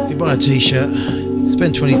 If you buy a t-shirt,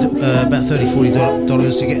 spend about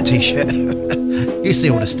 $30-40 to get a t-shirt. You see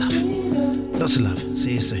all the stuff. Lots of love.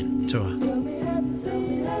 See you soon. Ta-ra.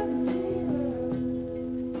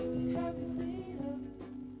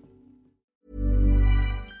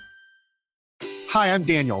 Hi, I'm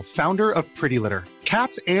Daniel, founder of Pretty Litter.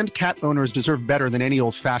 Cats and cat owners deserve better than any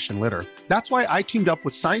old-fashioned litter. That's why I teamed up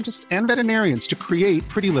with scientists and veterinarians to create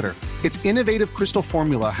Pretty Litter. Its innovative crystal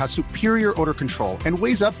formula has superior odor control and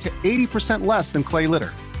weighs up to 80% less than clay litter.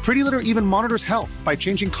 Pretty Litter even monitors health by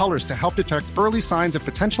changing colors to help detect early signs of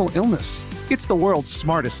potential illness. It's the world's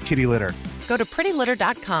smartest kitty litter. Go to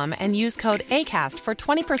prettylitter.com and use code ACAST for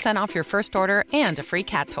 20% off your first order and a free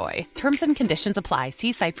cat toy. Terms and conditions apply.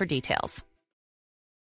 See site for details.